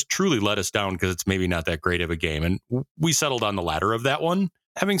that just truly let us down because it's maybe not that great of a game? And we settled on the latter of that one.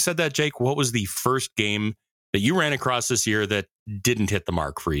 Having said that, Jake, what was the first game that you ran across this year that didn't hit the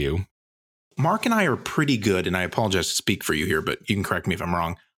mark for you? Mark and I are pretty good, and I apologize to speak for you here, but you can correct me if I'm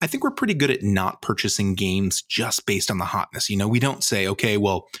wrong. I think we're pretty good at not purchasing games just based on the hotness. We don't say, okay,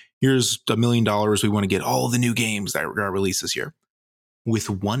 well, here's $1 million. We want to get all the new games that are released this year. With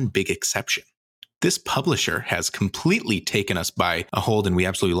one big exception. This publisher has completely taken us by a hold, and we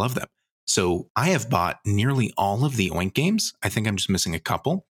absolutely love them. So I have bought nearly all of the Oink games. I think I'm just missing a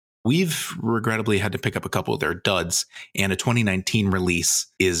couple. We've regrettably had to pick up a couple of their duds, and a 2019 release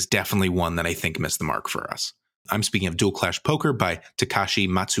is definitely one that I think missed the mark for us. I'm speaking of Dual Clash Poker by Takashi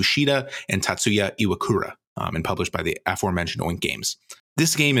Matsushita and Tatsuya Iwakura, and published by the aforementioned Oink Games.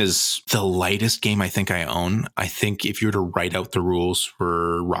 This game is the lightest game I think I own. I think if you were to write out the rules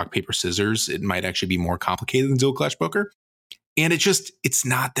for rock, paper, scissors, it might actually be more complicated than Dual Clash Poker. And it's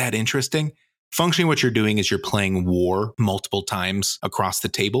not that interesting. Functionally, what you're doing is you're playing war multiple times across the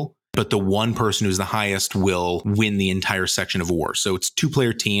table, but the one person who's the highest will win the entire section of war. So it's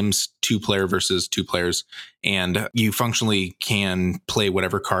 2-player teams, 2-player versus 2 players, and you functionally can play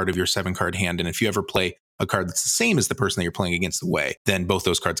whatever card of your 7-card hand. And if you ever play a card that's the same as the person that you're playing against away, then both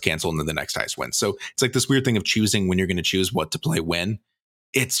those cards cancel and then the next highest wins. So it's like this weird thing of choosing when you're going to choose what to play when.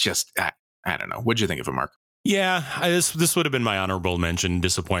 It's just, I don't know. What'd you think of it, Mark? Yeah, this would have been my honorable mention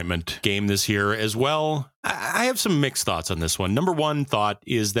disappointment game this year as well. I have some mixed thoughts on this one. Number one thought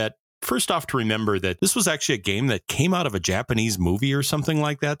is that, first off, to remember that this was actually a game that came out of a Japanese movie or something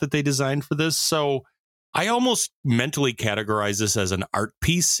like that they designed for this. So I almost mentally categorize this as an art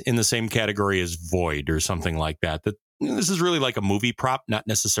piece in the same category as Void or something like that. That this is really like a movie prop, not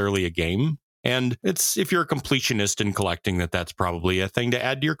necessarily a game. And it's, if you're a completionist in collecting, that's probably a thing to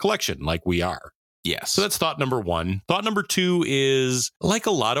add to your collection, like we are. Yes. So that's thought number one. Thought number two is, like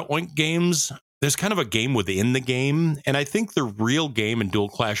a lot of Oink games, there's kind of a game within the game. And I think the real game in Dual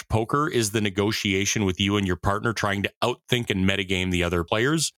Clash Poker is the negotiation with you and your partner trying to outthink and metagame the other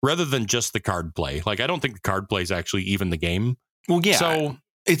players rather than just the card play. Like, I don't think the card play is actually even the game. Well, yeah. So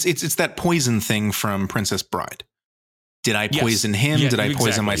it's that poison thing from Princess Bride. Did I poison him? Yeah, Did I poison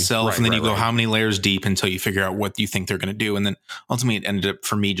exactly. myself? Right, and then you go right. how many layers deep until you figure out what you think they're going to do. And then ultimately it ended up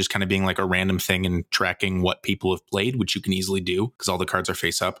for me just kind of being like a random thing and tracking what people have played, which you can easily do because all the cards are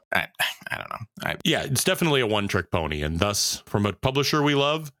face up. I don't know. Yeah, it's definitely a one-trick pony. And thus, from a publisher we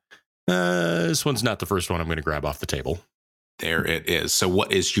love, this one's not the first one I'm going to grab off the table. There it is. So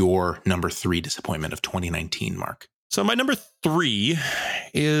what is your number 3 disappointment of 2019, Mark? So my number 3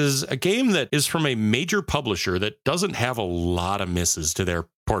 is a game that is from a major publisher that doesn't have a lot of misses to their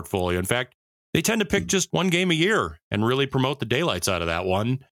portfolio. In fact, they tend to pick just one game a year and really promote the daylights out of that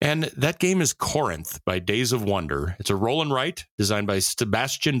one. And that game is Corinth by Days of Wonder. It's a roll and write designed by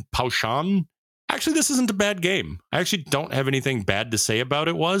Sebastian Pauchan. Actually, this isn't a bad game. I actually don't have anything bad to say about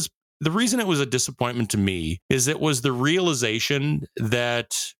it. The reason it was a disappointment to me is it was the realization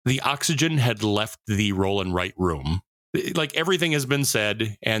that the oxygen had left the roll and write room. Like, everything has been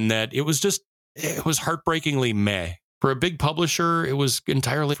said, and that it was heartbreakingly meh. For a big publisher, it was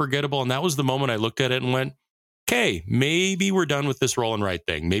entirely forgettable. And that was the moment I looked at it and went, okay, maybe we're done with this roll and write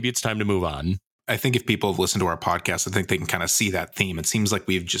thing. Maybe it's time to move on. I think if people have listened to our podcast, I think they can kind of see that theme. It seems like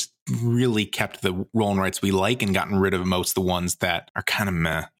we've just really kept the roll and writes we like and gotten rid of most of the ones that are kind of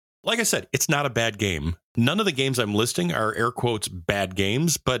meh. Like I said, it's not a bad game. None of the games I'm listing are air quotes bad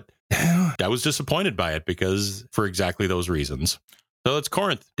games, but I was disappointed by it because for exactly those reasons. So it's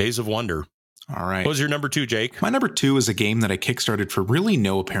Corinth, Days of Wonder. All right. What was your number 2, Jake? My number 2 is a game that I kickstarted for really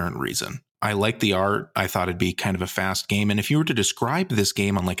no apparent reason. I like the art. I thought it'd be kind of a fast game. And if you were to describe this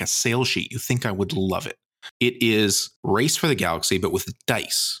game on like a sales sheet, you think I would love it. It is Race for the Galaxy, but with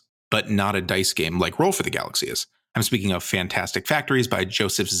dice, but not a dice game like Roll for the Galaxy is. I'm speaking of Fantastic Factories by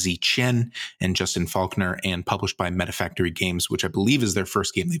Joseph Z. Chen and Justin Faulkner and published by MetaFactory Games, which I believe is their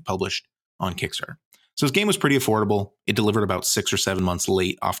first game they published on Kickstarter. So this game was pretty affordable. It delivered about 6 or 7 months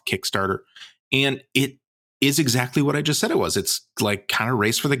late off Kickstarter. And it is exactly what I just said it was. It's like kind of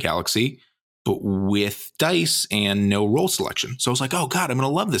Race for the Galaxy, but with dice and no roll selection. So I was like, oh God, I'm going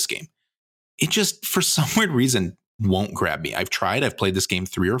to love this game. It just, for some weird reason, won't grab me. I've played this game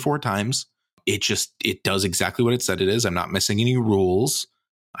 3 or 4 times. It does exactly what it said it is. I'm not missing any rules.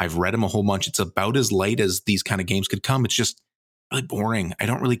 I've read them a whole bunch. It's about as light as these kind of games could come. It's just really boring. I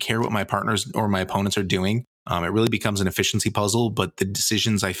don't really care what my partners or my opponents are doing. It really becomes an efficiency puzzle, but the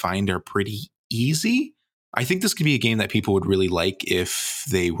decisions I find are pretty easy. I think this could be a game that people would really like if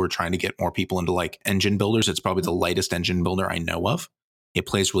they were trying to get more people into like engine builders. It's probably the lightest engine builder I know of. It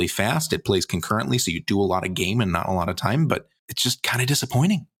plays really fast. It plays concurrently, so you do a lot of game and not a lot of time, but it's just kind of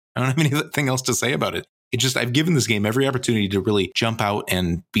disappointing. I don't have anything else to say about it. I've given this game every opportunity to really jump out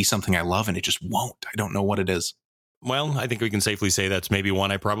and be something I love, and it just won't. I don't know what it is. Well, I think we can safely say that's maybe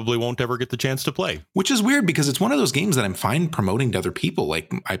one I probably won't ever get the chance to play. Which is weird because it's one of those games that I'm fine promoting to other people.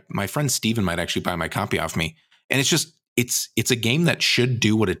 Like my friend Steven might actually buy my copy off me. And it's a game that should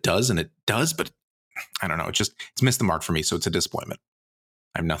do what it does, and it does, but I don't know. It's missed the mark for me, so it's a disappointment.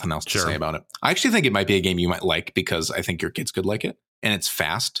 I have nothing else to say about it. I actually think it might be a game you might like because I think your kids could like it. And it's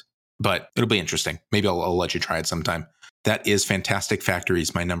fast, but it'll be interesting. Maybe I'll let you try it sometime. That is Fantastic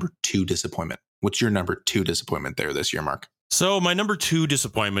Factories, my number 2 disappointment. What's your number 2 disappointment there this year, Mark? So my number 2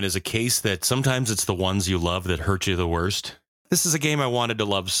 disappointment is a case that sometimes it's the ones you love that hurt you the worst. This is a game I wanted to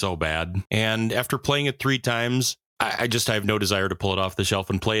love so bad. And after playing it 3 times, I have no desire to pull it off the shelf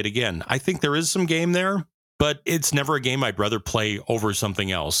and play it again. I think there is some game there, but it's never a game I'd rather play over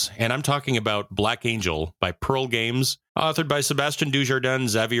something else. And I'm talking about Black Angel by Pearl Games, authored by Sébastien Dujardin,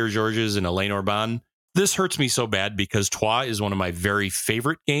 Xavier Georges, and Alain Orban. This hurts me so bad because Troyes is one of my very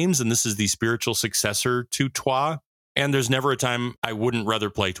favorite games, and this is the spiritual successor to Troyes. And there's never a time I wouldn't rather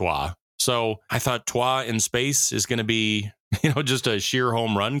play Troyes. So I thought Troyes in space is going to be, just a sheer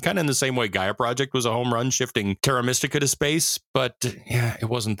home run, kind of in the same way Gaia Project was a home run, shifting Terra Mystica to space. But yeah, it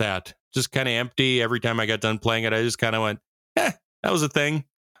wasn't that. Just kind of empty. Every time I got done playing it, I just kind of went, that was a thing.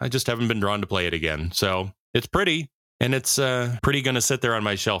 I just haven't been drawn to play it again. So it's pretty, and it's pretty going to sit there on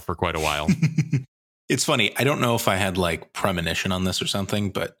my shelf for quite a while. It's funny. I don't know if I had like premonition on this or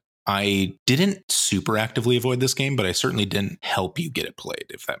something, but I didn't super actively avoid this game, but I certainly didn't help you get it played,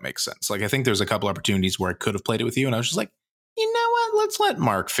 if that makes sense. Like, I think there's a couple opportunities where I could have played it with you, and I was just like, you know what? Let's let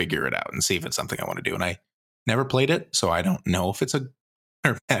Mark figure it out and see if it's something I want to do. And I never played it, so I don't know if it's a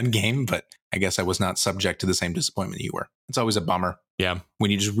bad game, but I guess I was not subject to the same disappointment you were. It's always a bummer. Yeah.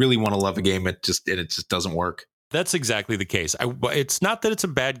 When you just really want to love a game, it just doesn't work. That's exactly the case. It's not that it's a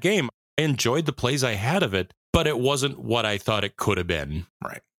bad game. I enjoyed the plays I had of it, but it wasn't what I thought it could have been.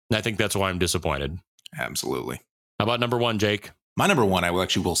 Right. And I think that's why I'm disappointed. Absolutely. How about number 1, Jake? My number 1, I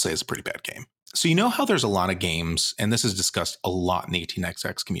will say is a pretty bad game. So you know how there's a lot of games, and this is discussed a lot in the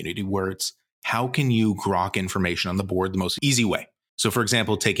 18xx community, where it's how can you grok information on the board the most easy way? So for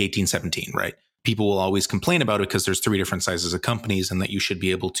example, take 1817, right? People will always complain about it because there's 3 different sizes of companies and that you should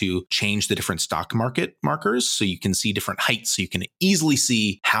be able to change the different stock market markers so you can see different heights. So you can easily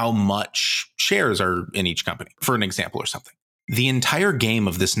see how much shares are in each company, for an example or something. The entire game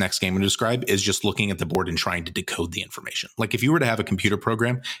of this next game I'm going to describe is just looking at the board and trying to decode the information. Like if you were to have a computer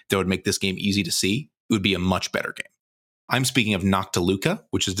program that would make this game easy to see, it would be a much better game. I'm speaking of Noctiluca,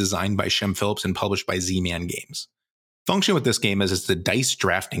 which is designed by Shem Phillips and published by Z-Man Games. Function with this game is it's a dice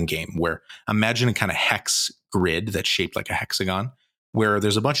drafting game where imagine a kind of hex grid that's shaped like a hexagon, where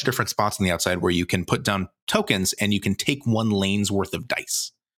there's a bunch of different spots on the outside where you can put down tokens and you can take 1 lane's worth of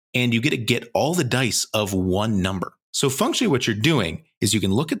dice. And you get to get all the dice of 1 number. So functionally what you're doing is you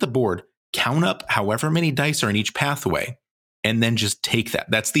can look at the board, count up however many dice are in each pathway, and then just take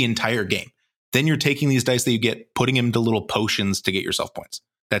that. That's the entire game. Then you're taking these dice that you get, putting them into little potions to get yourself points.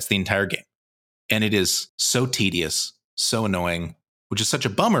 That's the entire game. And it is so tedious, so annoying, which is such a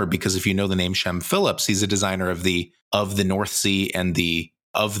bummer because if you know the name Shem Phillips, he's a designer of the North Sea and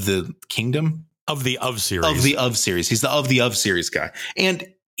of the Kingdom. Of the of series. Of the of series. He's the of series guy. And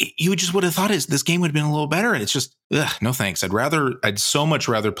you just would have thought this game would have been a little better. And it's just, no thanks. I'd so much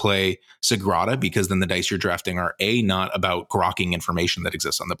rather play Sagrada, because then the dice you're drafting are A, not about grokking information that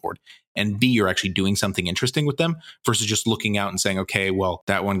exists on the board, and B, you're actually doing something interesting with them versus just looking out and saying, okay, well,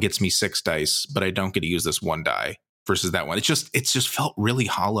 that one gets me 6 dice, but I don't get to use this 1 die versus that one. It just felt really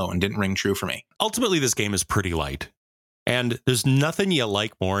hollow and didn't ring true for me. Ultimately, this game is pretty light. And there's nothing you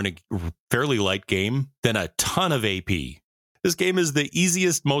like more in a fairly light game than a ton of AP. This game is the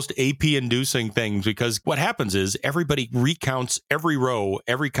easiest, most AP-inducing thing, because what happens is everybody recounts every row,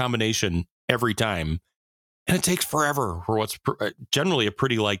 every combination, every time. And it takes forever for what's generally a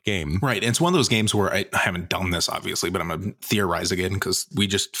pretty light game. Right. And it's one of those games where I haven't done this, obviously, but I'm going to theorize again because we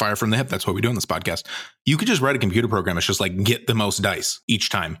just fire from the hip. That's what we do on this podcast. You could just write a computer program. It's just like get the most dice each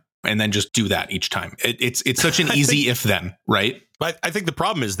time and then just do that each time. It's such an easy if-then, right? But I think the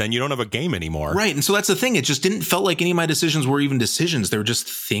problem is then you don't have a game anymore. Right. And so that's the thing. It just didn't felt like any of my decisions were even decisions. They were just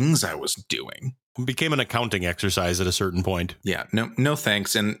things I was doing. It became an accounting exercise at a certain point. Yeah. No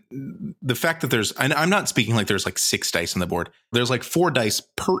thanks. And the fact that and I'm not speaking like there's like 6 dice on the board. There's like 4 dice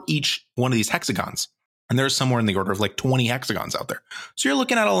per each one of these hexagons. And there's somewhere in the order of like 20 hexagons out there. So you're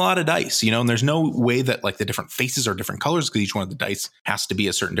looking at a lot of dice, and there's no way that like the different faces are different colors because each one of the dice has to be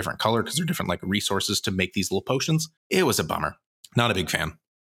a certain different color because they're different like resources to make these little potions. It was a bummer. Not a big fan.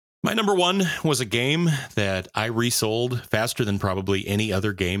 My number 1 was a game that I resold faster than probably any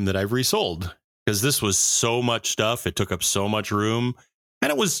other game that I've resold, because this was so much stuff. It took up so much room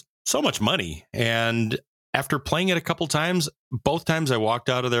and it was so much money. And after playing it a couple times, both times I walked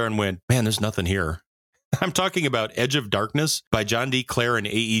out of there and went, man, there's nothing here. I'm talking about Edge of Darkness by John D. Clare and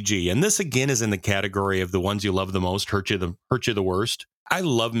AEG. And this again is in the category of the ones you love the most, hurt you the worst. I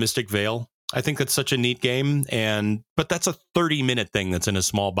love Mystic Vale. I think that's such a neat game, but that's a 30-minute thing that's in a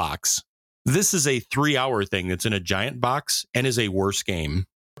small box. This is a 3-hour thing that's in a giant box and is a worse game.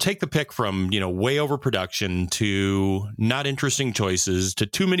 Take the pick from, way overproduction to not interesting choices to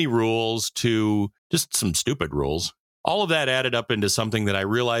too many rules to just some stupid rules. All of that added up into something that I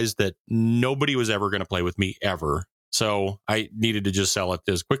realized that nobody was ever going to play with me ever. So I needed to just sell it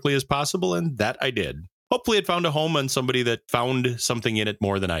as quickly as possible, and that I did. Hopefully it found a home on somebody that found something in it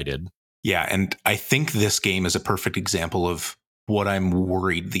more than I did. Yeah, and I think this game is a perfect example of what I'm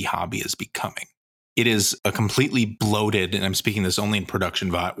worried the hobby is becoming. It is a completely bloated, and I'm speaking this only in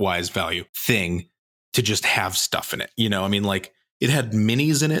production-wise value, thing to just have stuff in it. Like it had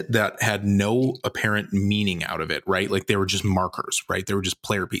minis in it that had no apparent meaning out of it, right? Like they were just markers, right? They were just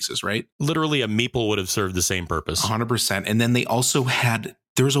player pieces, right? Literally a meeple would have served the same purpose. 100%. And then they also had,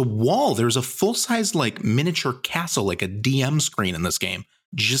 there's a wall, there's a full-size like miniature castle, like a DM screen in this game.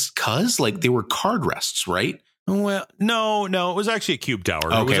 Just cause like they were card rests, right? Well, no, it was actually a cube tower.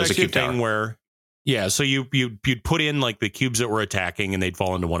 Okay, it was a cube thing tower where, yeah, so you'd put in like the cubes that were attacking and they'd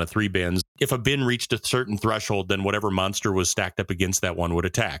fall into one of 3 bins. If a bin reached a certain threshold, then whatever monster was stacked up against that one would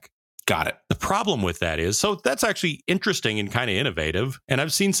attack. Got it. The problem with that is, so that's actually interesting and kind of innovative, and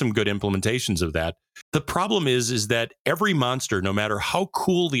I've seen some good implementations of that. The problem is that every monster, no matter how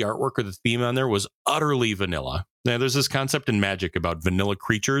cool the artwork or the theme on there, was utterly vanilla. Now, there's this concept in Magic about vanilla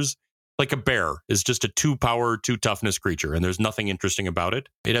creatures. Like a bear is just a 2-power, 2-toughness creature, and there's nothing interesting about it.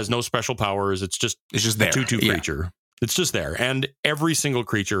 It has no special powers. It's just there. A 2/2 creature. It's just there. And every single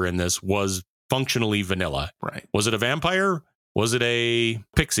creature in this was functionally vanilla. Right. Was it a vampire? Was it a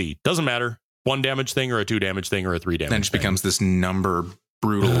pixie? Doesn't matter. 1 damage thing or a 2 damage thing or a 3 damage then it just thing. becomes this number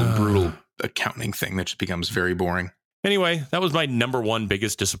brutal accounting thing that just becomes very boring. Anyway, that was my number 1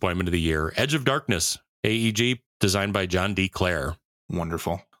 biggest disappointment of the year. Edge of Darkness, AEG, designed by John D. Clare.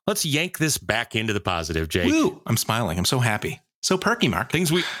 Wonderful. Let's yank this back into the positive, Jake. Woo! I'm smiling. I'm so happy. So perky, Mark.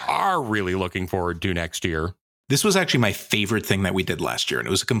 Things we are really looking forward to next year. This was actually my favorite thing that we did last year. And it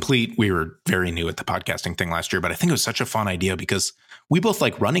was we were very new at the podcasting thing last year, but I think it was such a fun idea because we both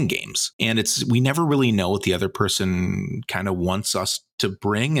like running games, and we never really know what the other person kind of wants us to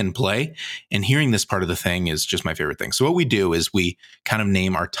bring and play. And hearing this part of the thing is just my favorite thing. So what we do is we kind of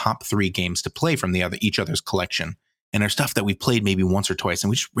name our top 3 games to play from each other's collection, and our stuff that we played maybe once or twice, and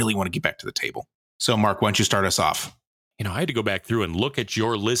we just really want to get back to the table. So Mark, why don't you start us off? I had to go back through and look at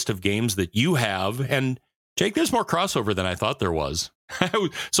your list of games that you have, and Jake, there's more crossover than I thought there was.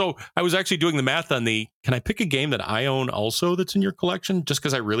 So I was actually doing the math on can I pick a game that I own also that's in your collection just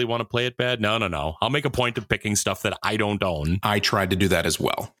because I really want to play it bad? No. I'll make a point of picking stuff that I don't own. I tried to do that as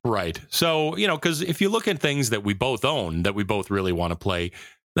well. Right. So, because if you look at things that we both own, that we both really want to play,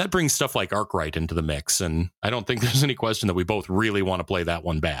 that brings stuff like Arkwright into the mix. And I don't think there's any question that we both really want to play that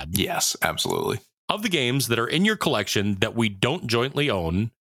one bad. Yes, absolutely. Of the games that are in your collection that we don't jointly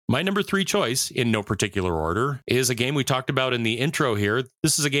own, My number 3 choice, in no particular order, is a game we talked about in the intro here.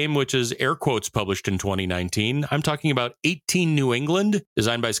 This is a game which is air quotes published in 2019. I'm talking about 18 New England,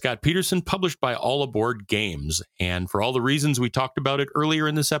 designed by Scott Peterson, published by All Aboard Games. And for all the reasons we talked about it earlier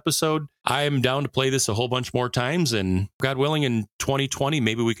in this episode, I'm down to play this a whole bunch more times. And God willing, in 2020,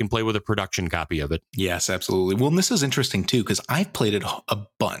 maybe we can play with a production copy of it. Yes, absolutely. Well, and this is interesting too, because I've played it a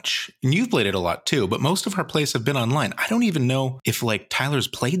bunch and you've played it a lot too, but most of our plays have been online. I don't even know if like Tyler's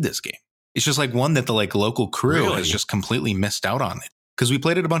played this game. It's just like one that the like local crew has just completely missed out on it. Because we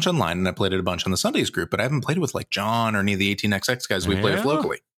played it a bunch online and I played it a bunch on the Sundays group, but I haven't played it with like John or any of the 18XX guys. We played it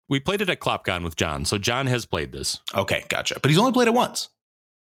locally. We played it at Klopcon with John. So John has played this. Okay, gotcha. But he's only played it once.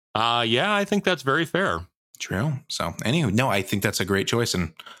 Yeah, I think that's very fair. True. So anyway, no, I think that's a great choice.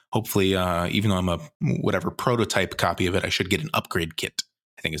 And hopefully, even though I'm a whatever prototype copy of it, I should get an upgrade kit,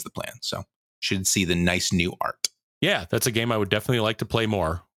 I think is the plan. So should see the nice new art. Yeah, that's a game I would definitely like to play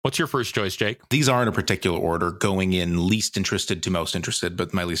more. What's your first choice, Jake? These are in a particular order, going in least interested to most interested,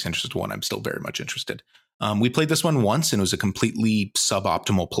 but my least interested one, I'm still very much interested. We played this one once and it was a completely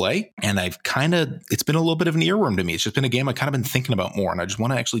suboptimal play. And it's been a little bit of an earworm to me. It's just been a game I've kind of been thinking about more. And I just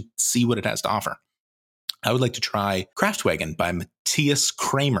want to actually see what it has to offer. I would like to try Kraftwagen by Matthias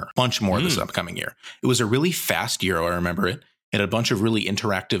Kramer. A bunch more this upcoming year. It was a really fast Euro, I remember it. It had a bunch of really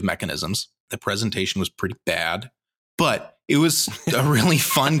interactive mechanisms. The presentation was pretty bad, but it was a really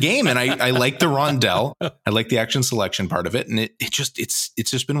fun game. And I like the rondel. I like the action selection part of it. And it's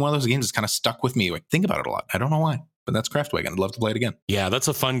just been one of those games that's kind of stuck with me. I think about it a lot. I don't know why, but that's Kraftwagen. I'd love to play it again. Yeah, that's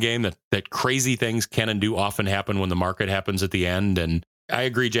a fun game that crazy things can and do often happen when the market happens at the end. And I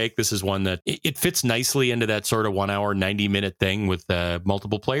agree, Jake. This is one that it fits nicely into that sort of 1 hour, 90-minute thing with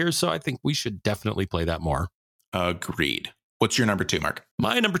multiple players. So I think we should definitely play that more. Agreed. What's your number 2, Mark?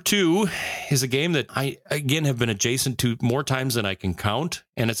 My number 2 is a game that I, again, have been adjacent to more times than I can count.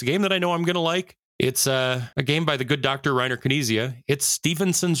 And it's a game that I know I'm going to like. It's a game by the good Dr. Reiner Knizia. It's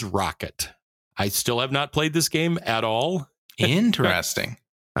Stephenson's Rocket. I still have not played this game at all. Interesting.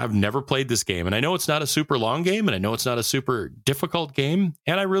 I've never played this game. And I know it's not a super long game. And I know it's not a super difficult game.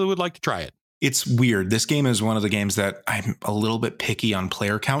 And I really would like to try it. It's weird. This game is one of the games that I'm a little bit picky on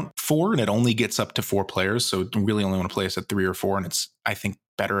player count for, and it only gets up to 4 players. So I really only want to play this at 3 or 4, and it's, I think,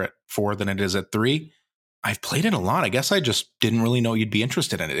 better at 4 than it is at 3. I've played it a lot. I guess I just didn't really know you'd be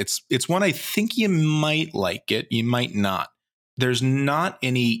interested in it. It's one I think you might like it. You might not. There's not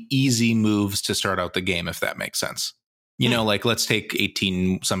any easy moves to start out the game, if that makes sense. You know, like let's take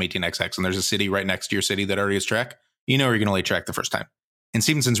 18XX, and there's a city right next to your city that already has track. You know, you're going to lay track the first time. In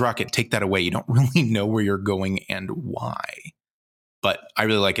Stephenson's Rocket, take that away. You don't really know where you're going and why. But I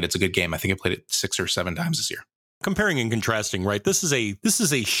really like it. It's a good game. I think I played it 6 or 7 times this year. Comparing and contrasting, right? This is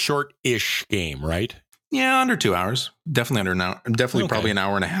a short-ish game, right? Yeah, under 2 hours. Definitely under an hour. Definitely probably an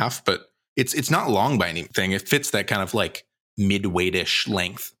hour and a half. But it's not long by anything. It fits that kind of like mid-weight-ish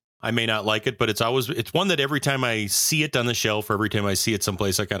length. I may not like it, but it's one that every time I see it on the shelf, or every time I see it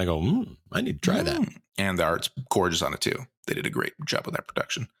someplace, I kind of go, I need to try that. And the art's gorgeous on it too. They did a great job with that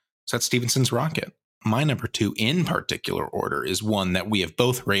production. So that's Stephenson's Rocket. My number 2 in particular order is one that we have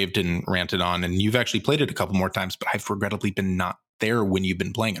both raved and ranted on, and you've actually played it a couple more times, but I've regrettably been not there when you've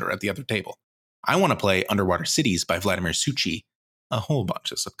been playing it or at the other table. I want to play Underwater Cities by Vladimir Suchy a whole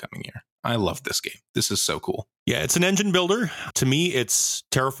bunch this upcoming year. I love this game. This is so cool. Yeah, it's an engine builder. To me, it's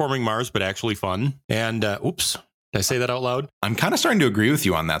terraforming Mars, but actually fun. And oops, did I say that out loud? I'm kind of starting to agree with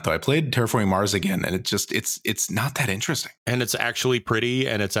you on that, though. I played Terraforming Mars again, and it's not that interesting. And it's actually pretty,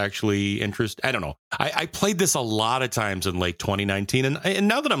 and it's actually interesting. I don't know. I played this a lot of times in late 2019, and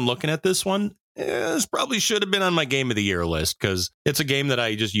now that I'm looking at this one, this probably should have been on my Game of the Year list, because it's a game that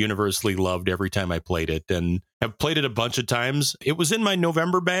I just universally loved every time I played it, and have played it a bunch of times. It was in my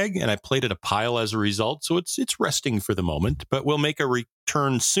November bag, and I played it a pile as a result, so it's resting for the moment, but will make a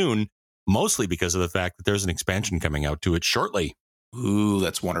return soon, mostly because of the fact that there's an expansion coming out to it shortly. Ooh,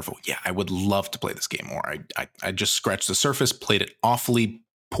 that's wonderful. Yeah, I would love to play this game more. I just scratched the surface, played it awfully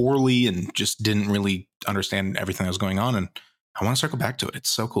poorly, and just didn't really understand everything that was going on, and I want to circle back to it. It's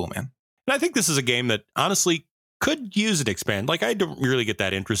so cool, man. And I think this is a game that honestly could use an expand. Like, I don't really get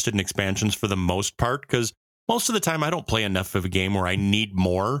that interested in expansions for the most part, because most of the time I don't play enough of a game where I need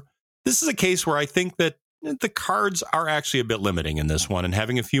more. This is a case where I think that the cards are actually a bit limiting in this one, and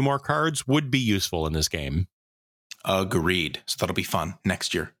having a few more cards would be useful in this game. Agreed. So that'll be fun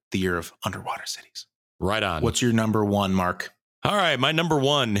next year, the year of Underwater Cities. Right on. What's your number 1, Mark? All right, my number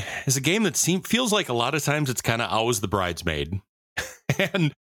 1 is a game that feels like a lot of times it's kind of always the bridesmaid.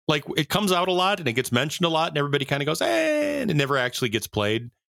 And like, it comes out a lot and it gets mentioned a lot and everybody kind of goes, and it never actually gets played.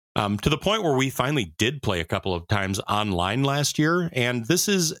 to the point where we finally did play a couple of times online last year. And this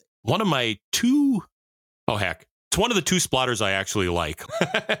is one of my it's one of the two Splotters I actually like.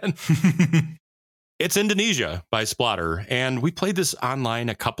 It's Indonesia by Splotter. And we played this online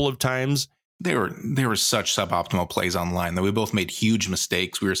a couple of times. There were such suboptimal plays online that we both made huge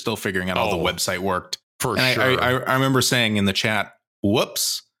mistakes. We were still figuring out how the website worked. For and sure. I remember saying in the chat,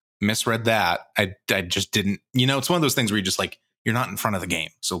 whoops, misread that. I just didn't, it's one of those things where you're just like, you're not in front of the game.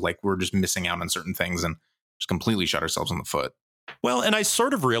 So like we're just missing out on certain things and just completely shot ourselves in the foot. Well, and I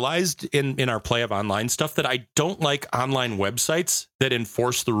sort of realized in our play of online stuff that I don't like online websites that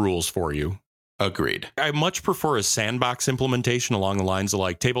enforce the rules for you. Agreed. I much prefer a sandbox implementation along the lines of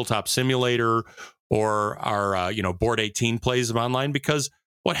like Tabletop Simulator or our, Board 18 plays of online, because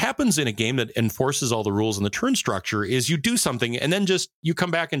what happens in a game that enforces all the rules and the turn structure is you do something and then you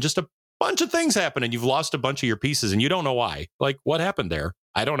come back and just a bunch of things happen and you've lost a bunch of your pieces and you don't know why. Like, what happened there?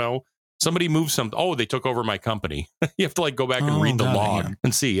 I don't know. Somebody moved something. Oh, they took over my company. You have to like go back and read the log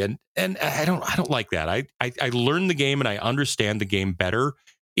and see. And I don't like that. I learn the game and I understand the game better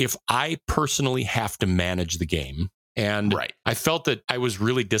if I personally have to manage the game. And I felt that I was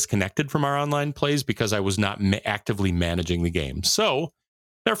really disconnected from our online plays because I was not actively managing the game. So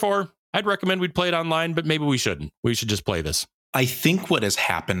therefore, I'd recommend we'd play it online, but maybe we shouldn't. We should just play this. I think what has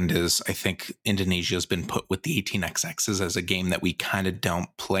happened is I think Indonesia has been put with the 18xx's as a game that we kind of don't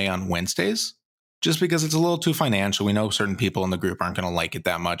play on Wednesdays just because it's a little too financial. We know certain people in the group aren't going to like it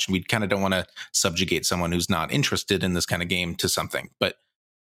that much. We kind of don't want to subjugate someone who's not interested in this kind of game to something. But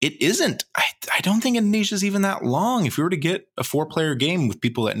it isn't. I don't think Indonesia's even that long. If we were to get a 4-player game with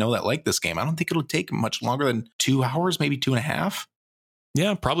people that know that like this game, I don't think it'll take much longer than 2 hours, maybe 2.5.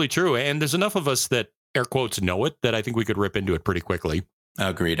 Yeah, probably true. And there's enough of us that air quotes know it that I think we could rip into it pretty quickly.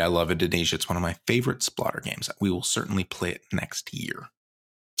 Agreed. I love Indonesia. It's one of my favorite Splotter games. We will certainly play it next year.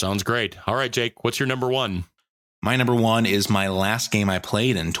 Sounds great. All right, Jake, what's your number one? My number one is my last game I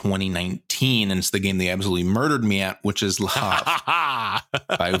played in 2019, and it's the game they absolutely murdered me at, which is Le Havre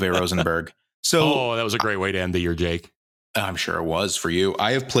by Uwe Rosenberg. So, that was a great way to end the year, Jake. I'm sure it was for you.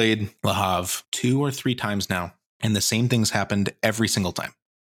 I have played Le Havre 2 or 3 times now, and the same things happened every single time.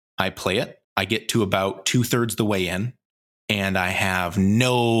 I play it. I get to about 2/3 the way in, and I have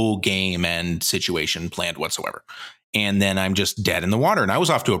no game end situation planned whatsoever. And then I'm just dead in the water. And I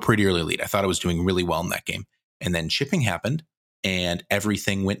was off to a pretty early lead. I thought I was doing really well in that game. And then shipping happened and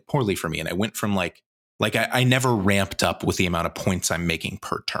everything went poorly for me. And I went from I never ramped up with the amount of points I'm making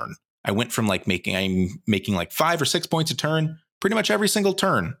per turn. I went from I'm making like 5 or 6 points a turn, pretty much every single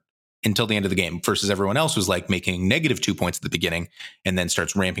turn until the end of the game, versus everyone else was like making -2 points at the beginning and then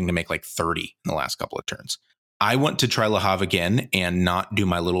starts ramping to make like 30 in the last couple of turns. I want to try Le Havre again and not do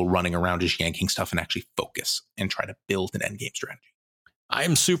my little running around just yanking stuff and actually focus and try to build an endgame strategy. I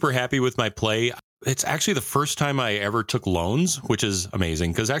am super happy with my play. It's actually the first time I ever took loans, which is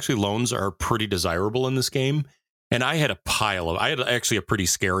amazing because actually loans are pretty desirable in this game. And I had actually a pretty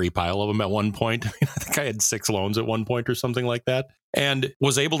scary pile of them at one point. I think I had 6 loans at one point or something like that, and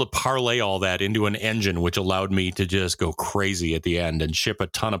was able to parlay all that into an engine, which allowed me to just go crazy at the end and ship a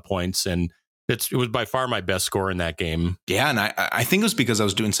ton of points. And it was by far my best score in that game. Yeah. And I think it was because I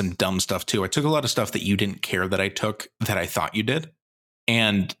was doing some dumb stuff too. I took a lot of stuff that you didn't care that I took that I thought you did.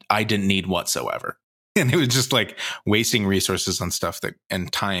 And I didn't need whatsoever. And it was just like wasting resources on stuff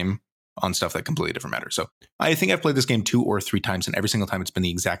and time on stuff that completely different matter. So I think I've played this game 2 or 3 times, and every single time it's been the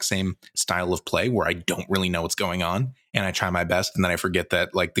exact same style of play where I don't really know what's going on and I try my best. And then I forget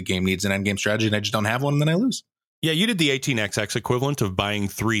that like the game needs an end game strategy and I just don't have one. And then I lose. Yeah. You did the 18xx equivalent of buying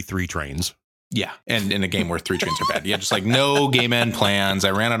 3 trains. Yeah. And in a game where 3 trains are bad. Yeah. Just like no game end plans.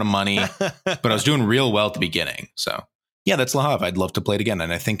 I ran out of money, but I was doing real well at the beginning. So yeah, that's Le Havre. I'd love to play it again.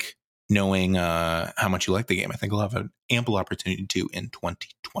 And I think knowing how much you like the game, I think we'll have an ample opportunity to in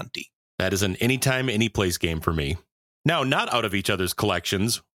 2020. That is an anytime, any place game for me. Now, not out of each other's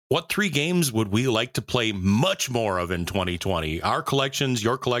collections, what 3 games would we like to play much more of in 2020? Our collections,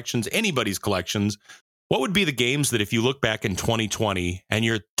 your collections, anybody's collections. What would be the games that if you look back in 2020 and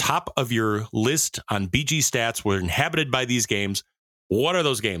your top of your list on BG stats were inhabited by these games, what are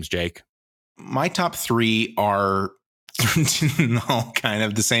those games, Jake? My top 3 are all kind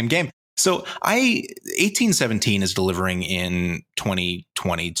of the same game. So 1817 is delivering in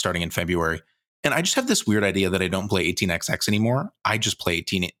 2020, starting in February. And I just have this weird idea that I don't play 18xx anymore. I just play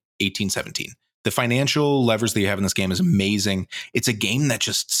 1817. The financial levers that you have in this game is amazing. It's a game that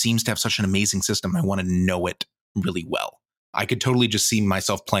just seems to have such an amazing system. I want to know it really well. I could totally just see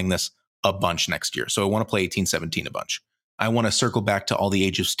myself playing this a bunch next year. So I want to play 1817 a bunch. I want to circle back to all the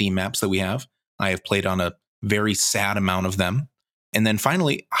Age of Steam maps that we have. I have played on a very sad amount of them. And then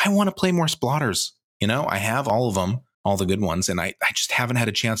finally, I want to play more Splotters. I have all of them, all the good ones, and I just haven't had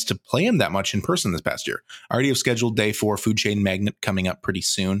a chance to play them that much in person this past year. I already have scheduled day 4 Food Chain Magnet coming up pretty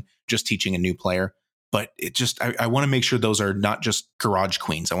soon, just teaching a new player. But I want to make sure those are not just garage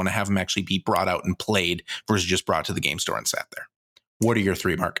queens. I want to have them actually be brought out and played versus just brought to the game store and sat there. What are your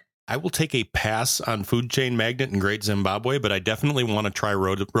 3, Mark? I will take a pass on Food Chain Magnet and Great Zimbabwe, but I definitely want to try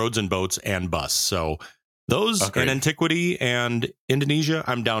Roads and Boats and Bus. So those and Antiquity and Indonesia,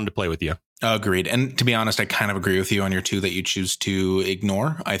 I'm down to play with you. Agreed. And to be honest, I kind of agree with you on your 2 that you choose to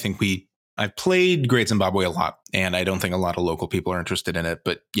ignore. I think I've played Great Zimbabwe a lot, and I don't think a lot of local people are interested in it.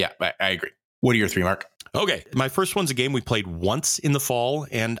 But yeah, I agree. What are your 3, Mark? Okay. My first one's a game we played once in the fall,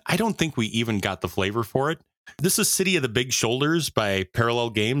 and I don't think we even got the flavor for it. This is City of the Big Shoulders by Parallel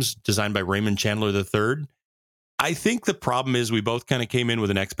Games, designed by Raymond Chandler III. I think the problem is we both kind of came in with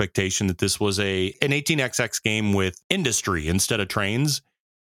an expectation that this was an 18xx game with industry instead of trains.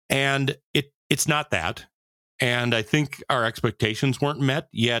 And it's not that. And I think our expectations weren't met,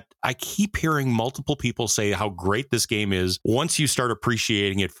 yet I keep hearing multiple people say how great this game is once you start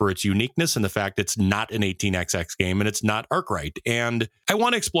appreciating it for its uniqueness and the fact it's not an 18xx game and it's not Arkwright. And I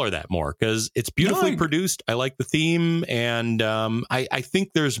want to explore that more because it's beautifully produced. I like the theme, and I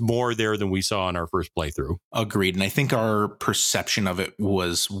think there's more there than we saw in our first playthrough. Agreed. And I think our perception of it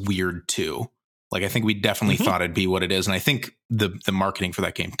was weird too. Like, I think we definitely thought it'd be what it is. And I think the marketing for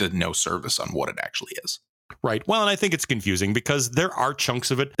that game did no service on what it actually is. Right. Well, and I think it's confusing because there are chunks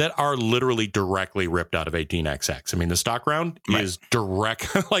of it that are literally directly ripped out of 18xx. I mean, the stock round is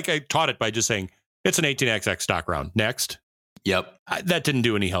direct. Like, I taught it by just saying it's an 18xx stock round. Next. Yep. That didn't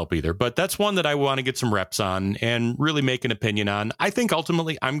do any help either. But that's one that I want to get some reps on and really make an opinion on. I think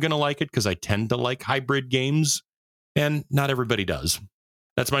ultimately I'm going to like it because I tend to like hybrid games, and not everybody does.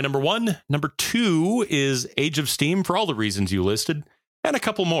 That's my number 1. Number 2 is Age of Steam for all the reasons you listed. And a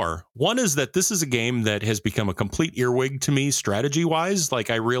couple more. One is that this is a game that has become a complete earwig to me strategy-wise. Like,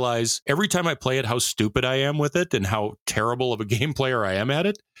 I realize every time I play it how stupid I am with it and how terrible of a game player I am at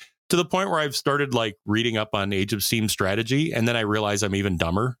it, to the point where I've started like reading up on Age of Steam strategy, and then I realize I'm even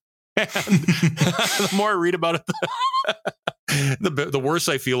dumber. And the more I read about it, the worse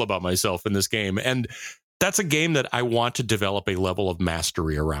I feel about myself in this game. And that's a game that I want to develop a level of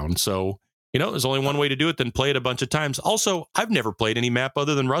mastery around. So, there's only one way to do it, then play it a bunch of times. Also, I've never played any map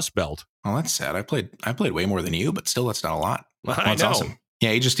other than Rust Belt. Oh, that's sad. I played way more than you, but still, that's not a lot. I know. Awesome. Yeah,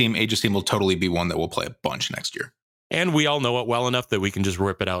 Age of Steam will totally be one that we'll play a bunch next year. And we all know it well enough that we can just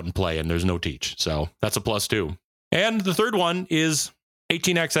rip it out and play, and there's no teach. So that's a plus 2. And the third one is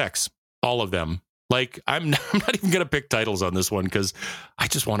 18xx. All of them. Like, I'm not even going to pick titles on this one because I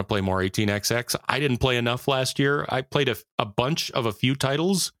just want to play more 18xx. I didn't play enough last year. I played a bunch of a few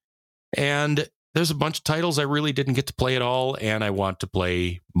titles. And there's a bunch of titles I really didn't get to play at all, and I want to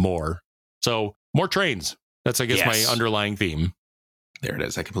play more. So, more trains. That's, I guess, my underlying theme. There it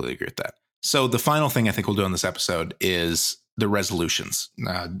is. I completely agree with that. So, the final thing I think we'll do on this episode is the resolutions.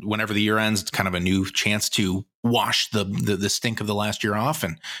 Whenever the year ends, it's kind of a new chance to wash the stink of the last year off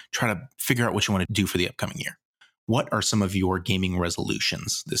and try to figure out what you want to do for the upcoming year. What are some of your gaming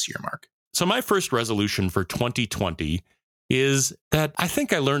resolutions this year, Mark? So, my first resolution for 2020 is that I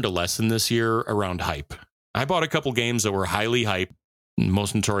think I learned a lesson this year around hype. I bought a couple games that were highly hyped,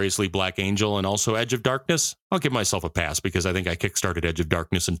 most notoriously Black Angel and also Edge of Darkness. I'll give myself a pass because I think I kickstarted Edge of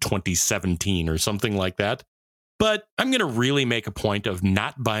Darkness in 2017 or something like that. But I'm going to really make a point of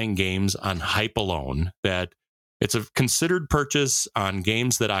not buying games on hype alone, that it's a considered purchase on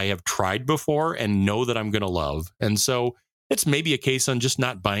games that I have tried before and know that I'm going to love. And so it's maybe a case on just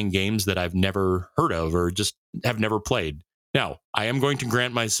not buying games that I've never heard of or just have never played. Now, I am going to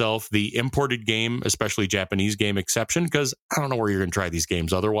grant myself the imported game, especially Japanese game exception, because I don't know where you're going to try these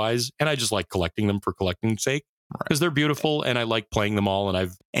games otherwise. And I just like collecting them for collecting's sake because they're beautiful and I like playing them all.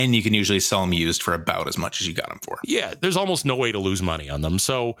 And you can usually sell them used for about as much as you got them for. Yeah, there's almost no way to lose money on them.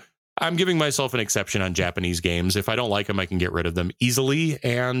 So I'm giving myself an exception on Japanese games. If I don't like them, I can get rid of them easily.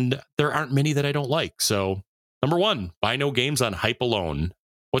 And there aren't many that I don't like. So number 1, buy no games on hype alone.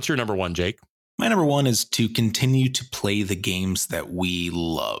 What's your number 1, Jake? My number 1 is to continue to play the games that we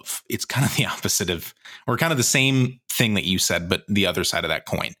love. It's kind of the opposite of, or kind of the same thing that you said, but the other side of that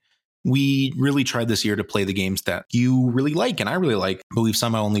coin. We really tried this year to play the games that you really like and I really like, but we've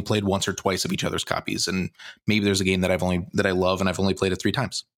somehow only played once or twice of each other's copies. And maybe there's a game that I love and I've only played it 3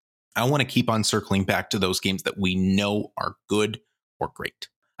 times. I want to keep on circling back to those games that we know are good or great.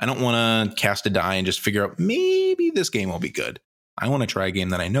 I don't want to cast a die and just figure out maybe this game will be good. I want to try a game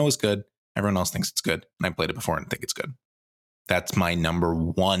that I know is good. Everyone else thinks it's good, and I played it before and think it's good. That's my number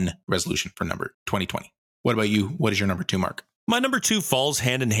 1 resolution for number 2020. What about you? What is your number 2, Mark? My number 2 falls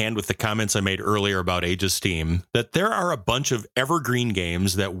hand in hand with the comments I made earlier about Age of Steam, that there are a bunch of evergreen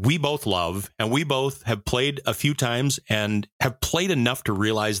games that we both love, and we both have played a few times and have played enough to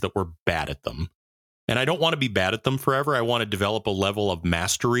realize that we're bad at them. And I don't want to be bad at them forever. I want to develop a level of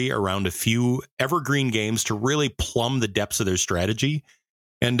mastery around a few evergreen games to really plumb the depths of their strategy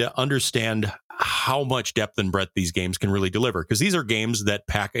and to understand how much depth and breadth these games can really deliver. Because these are games that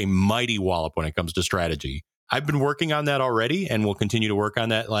pack a mighty wallop when it comes to strategy. I've been working on that already and will continue to work on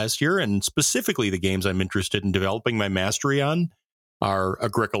that last year. And specifically, the games I'm interested in developing my mastery on are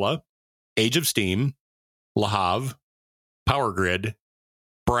Agricola, Age of Steam, Le Havre, Power Grid,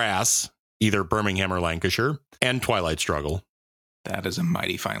 Brass, either Birmingham or Lancashire, and Twilight Struggle. That is a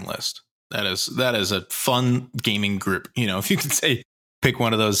mighty fine list. That is a fun gaming group. You know, if you could say pick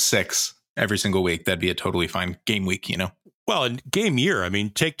one of those 6 every single week, that'd be a totally fine game week, you know? Well, and game year, I mean,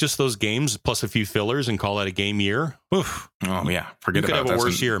 take just those games plus a few fillers and call that a game year. Oof. Oh, yeah. Forget about it. You about could have a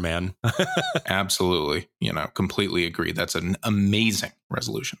worse year, man. Absolutely. You know, completely agree. That's an amazing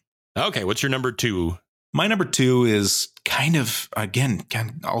resolution. Okay, what's your number 2? My number 2 is kind of, again,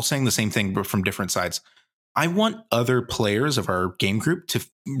 all saying the same thing, but from different sides. I want other players of our game group to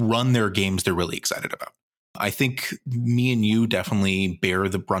run their games they're really excited about. I think me and you definitely bear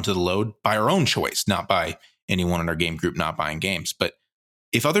the brunt of the load by our own choice, not by anyone in our game group not buying games. But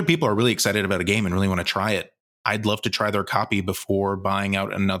if other people are really excited about a game and really want to try it, I'd love to try their copy before buying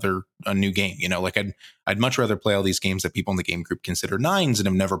out a new game. You know, like I'd much rather play all these games that people in the game group consider 9s and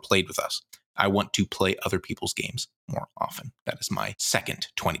have never played with us. I want to play other people's games more often. That is my second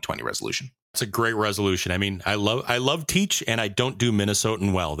 2020 resolution. It's a great resolution. I mean, I love Teach, and I don't do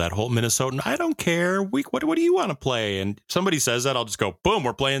Minnesotan well. That whole Minnesotan, I don't care. What do you want to play? And if somebody says that, I'll just go, boom,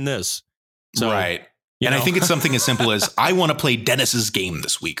 we're playing this. So, right. And I think it's something as simple as I want to play Dennis's game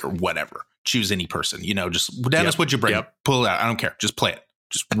this week or whatever. Choose any person, you know, just Dennis, what'd you bring? Pull it out. I don't care. Just play it.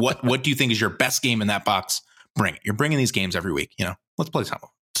 Just what do you think is your best game in that box? Bring it. You're bringing these games every week. You know, let's play some.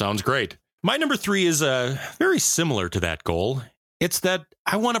 Sounds great. My number 3 is very similar to that goal. It's that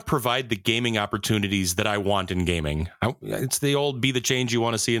I want to provide the gaming opportunities that I want in gaming. It's the old be the change you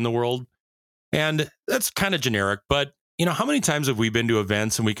want to see in the world. And that's kind of generic, but you know, how many times have we been to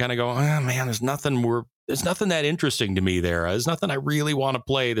events and we kind of go, oh man, there's nothing that interesting to me there. There's nothing I really want to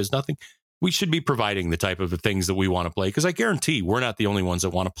play. There's nothing. We should be providing the type of things that we want to play, because I guarantee we're not the only ones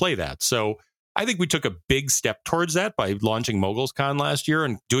that want to play that. So I think we took a big step towards that by launching Moguls Con last year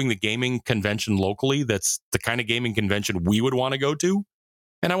and doing the gaming convention locally. That's the kind of gaming convention we would want to go to.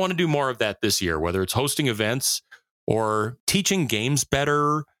 And I want to do more of that this year, whether it's hosting events or teaching games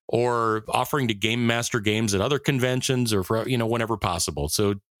better or offering to game master games at other conventions or for, you know, whenever possible.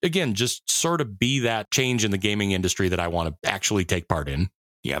 So again, just sort of be that change in the gaming industry that I want to actually take part in.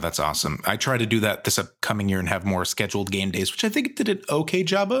 Yeah, that's awesome. I try to do that this upcoming year and have more scheduled game days, which I think it did an okay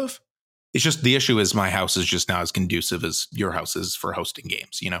job of. It's just the issue is my house is just not as conducive as your house is for hosting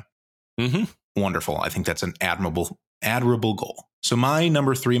games, you know? Mm-hmm. Wonderful. I think that's an admirable goal. So my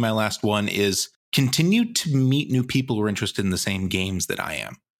number 3, my last one, is continue to meet new people who are interested in the same games that I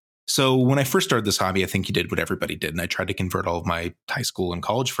am. So when I first started this hobby, I think you did what everybody did. And I tried to convert all of my high school and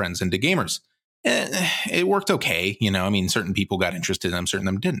college friends into gamers. It worked okay. You know, I mean, certain people got interested in them, certain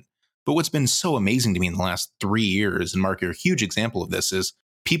of them didn't. But what's been so amazing to me in the last 3 years, and Mark, you're a huge example of this, is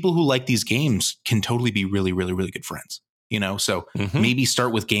people who like these games can totally be really, really, really good friends. You know, so maybe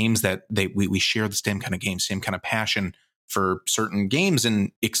start with games that we share the same kind of games, same kind of passion for certain games,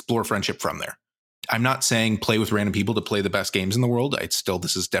 and explore friendship from there. I'm not saying play with random people to play the best games in the world.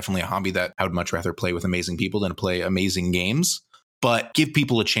 This is definitely a hobby that I would much rather play with amazing people than play amazing games. But give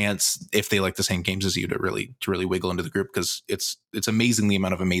people a chance if they like the same games as you to really wiggle into the group, because it's amazing the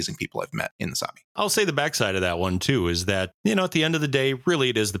amount of amazing people I've met in this hobby. I'll say the backside of that one too is that, you know, at the end of the day, really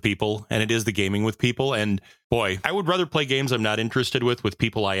it is the people and it is the gaming with people. And boy, I would rather play games I'm not interested with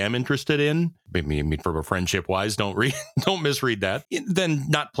people I am interested in. I mean, from a friendship wise, don't misread that. Then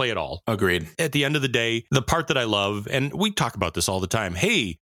not play at all. Agreed. At the end of the day, the part that I love, and we talk about this all the time.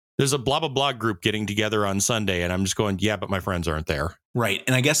 Hey, there's a blah, blah, blah group getting together on Sunday. And I'm just going, yeah, but my friends aren't there. Right.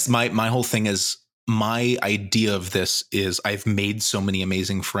 And I guess my whole thing is, my idea of this is I've made so many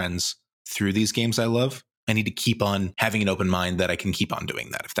amazing friends through these games I love. I need to keep on having an open mind that I can keep on doing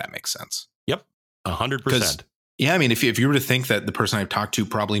that, if that makes sense. Yep. 100%. Yeah. I mean, if you were to think that the person I've talked to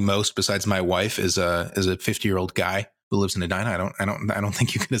probably most besides my wife is a 50-year-old guy who lives in Edina, I don't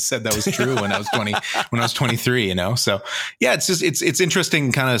think you could have said that was true when I was 23, you know? So yeah, it's just, it's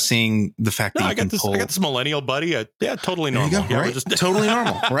interesting kind of seeing the fact that I got this millennial buddy. Yeah, totally normal. Yeah, right? Totally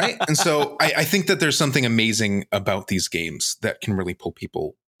normal. Right. And so I think that there's something amazing about these games that can really pull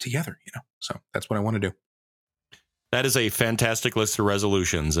people together, you know? So that's what I want to do. That is a fantastic list of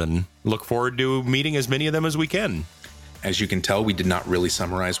resolutions, and look forward to meeting as many of them as we can. As you can tell, we did not really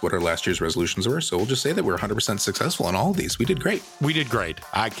summarize what our last year's resolutions were, so we'll just say that we're 100% successful in all of these. We did great. We did great.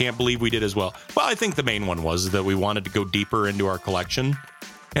 I can't believe we did as well. Well, I think the main one was that we wanted to go deeper into our collection,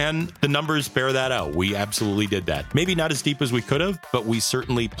 and the numbers bear that out. We absolutely did that. Maybe not as deep as we could have, but we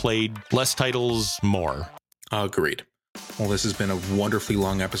certainly played less titles more. Agreed. Well, this has been a wonderfully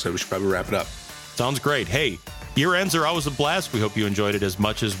long episode. We should probably wrap it up. Sounds great. Hey, year ends are always a blast. We hope you enjoyed it as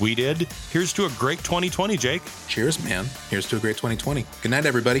much as we did. Here's to a great 2020, Jake. Cheers, man. Here's to a great 2020. Good night,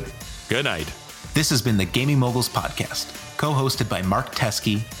 everybody. Good night. This has been the Gaming Moguls Podcast, co-hosted by Mark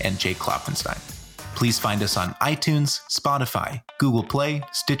Teskey and Jake Klopfenstein. Please find us on iTunes, Spotify, Google Play,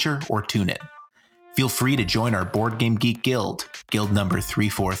 Stitcher, or TuneIn. Feel free to join our Board Game Geek Guild, guild number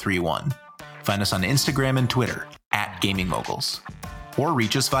 3431. Find us on Instagram and Twitter, @GamingMoguls. Or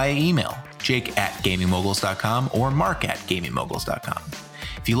reach us via email, jake@gamingmoguls.com or mark@gamingmoguls.com.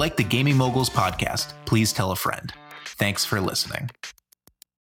 If you like the Gaming Moguls podcast, please tell a friend. Thanks for listening.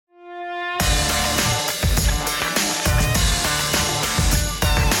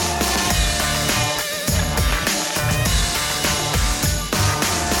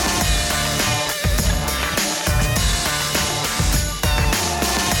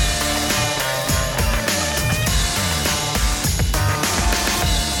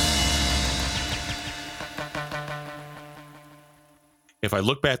 If I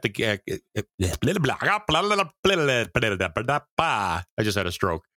look back at the... I just had a stroke.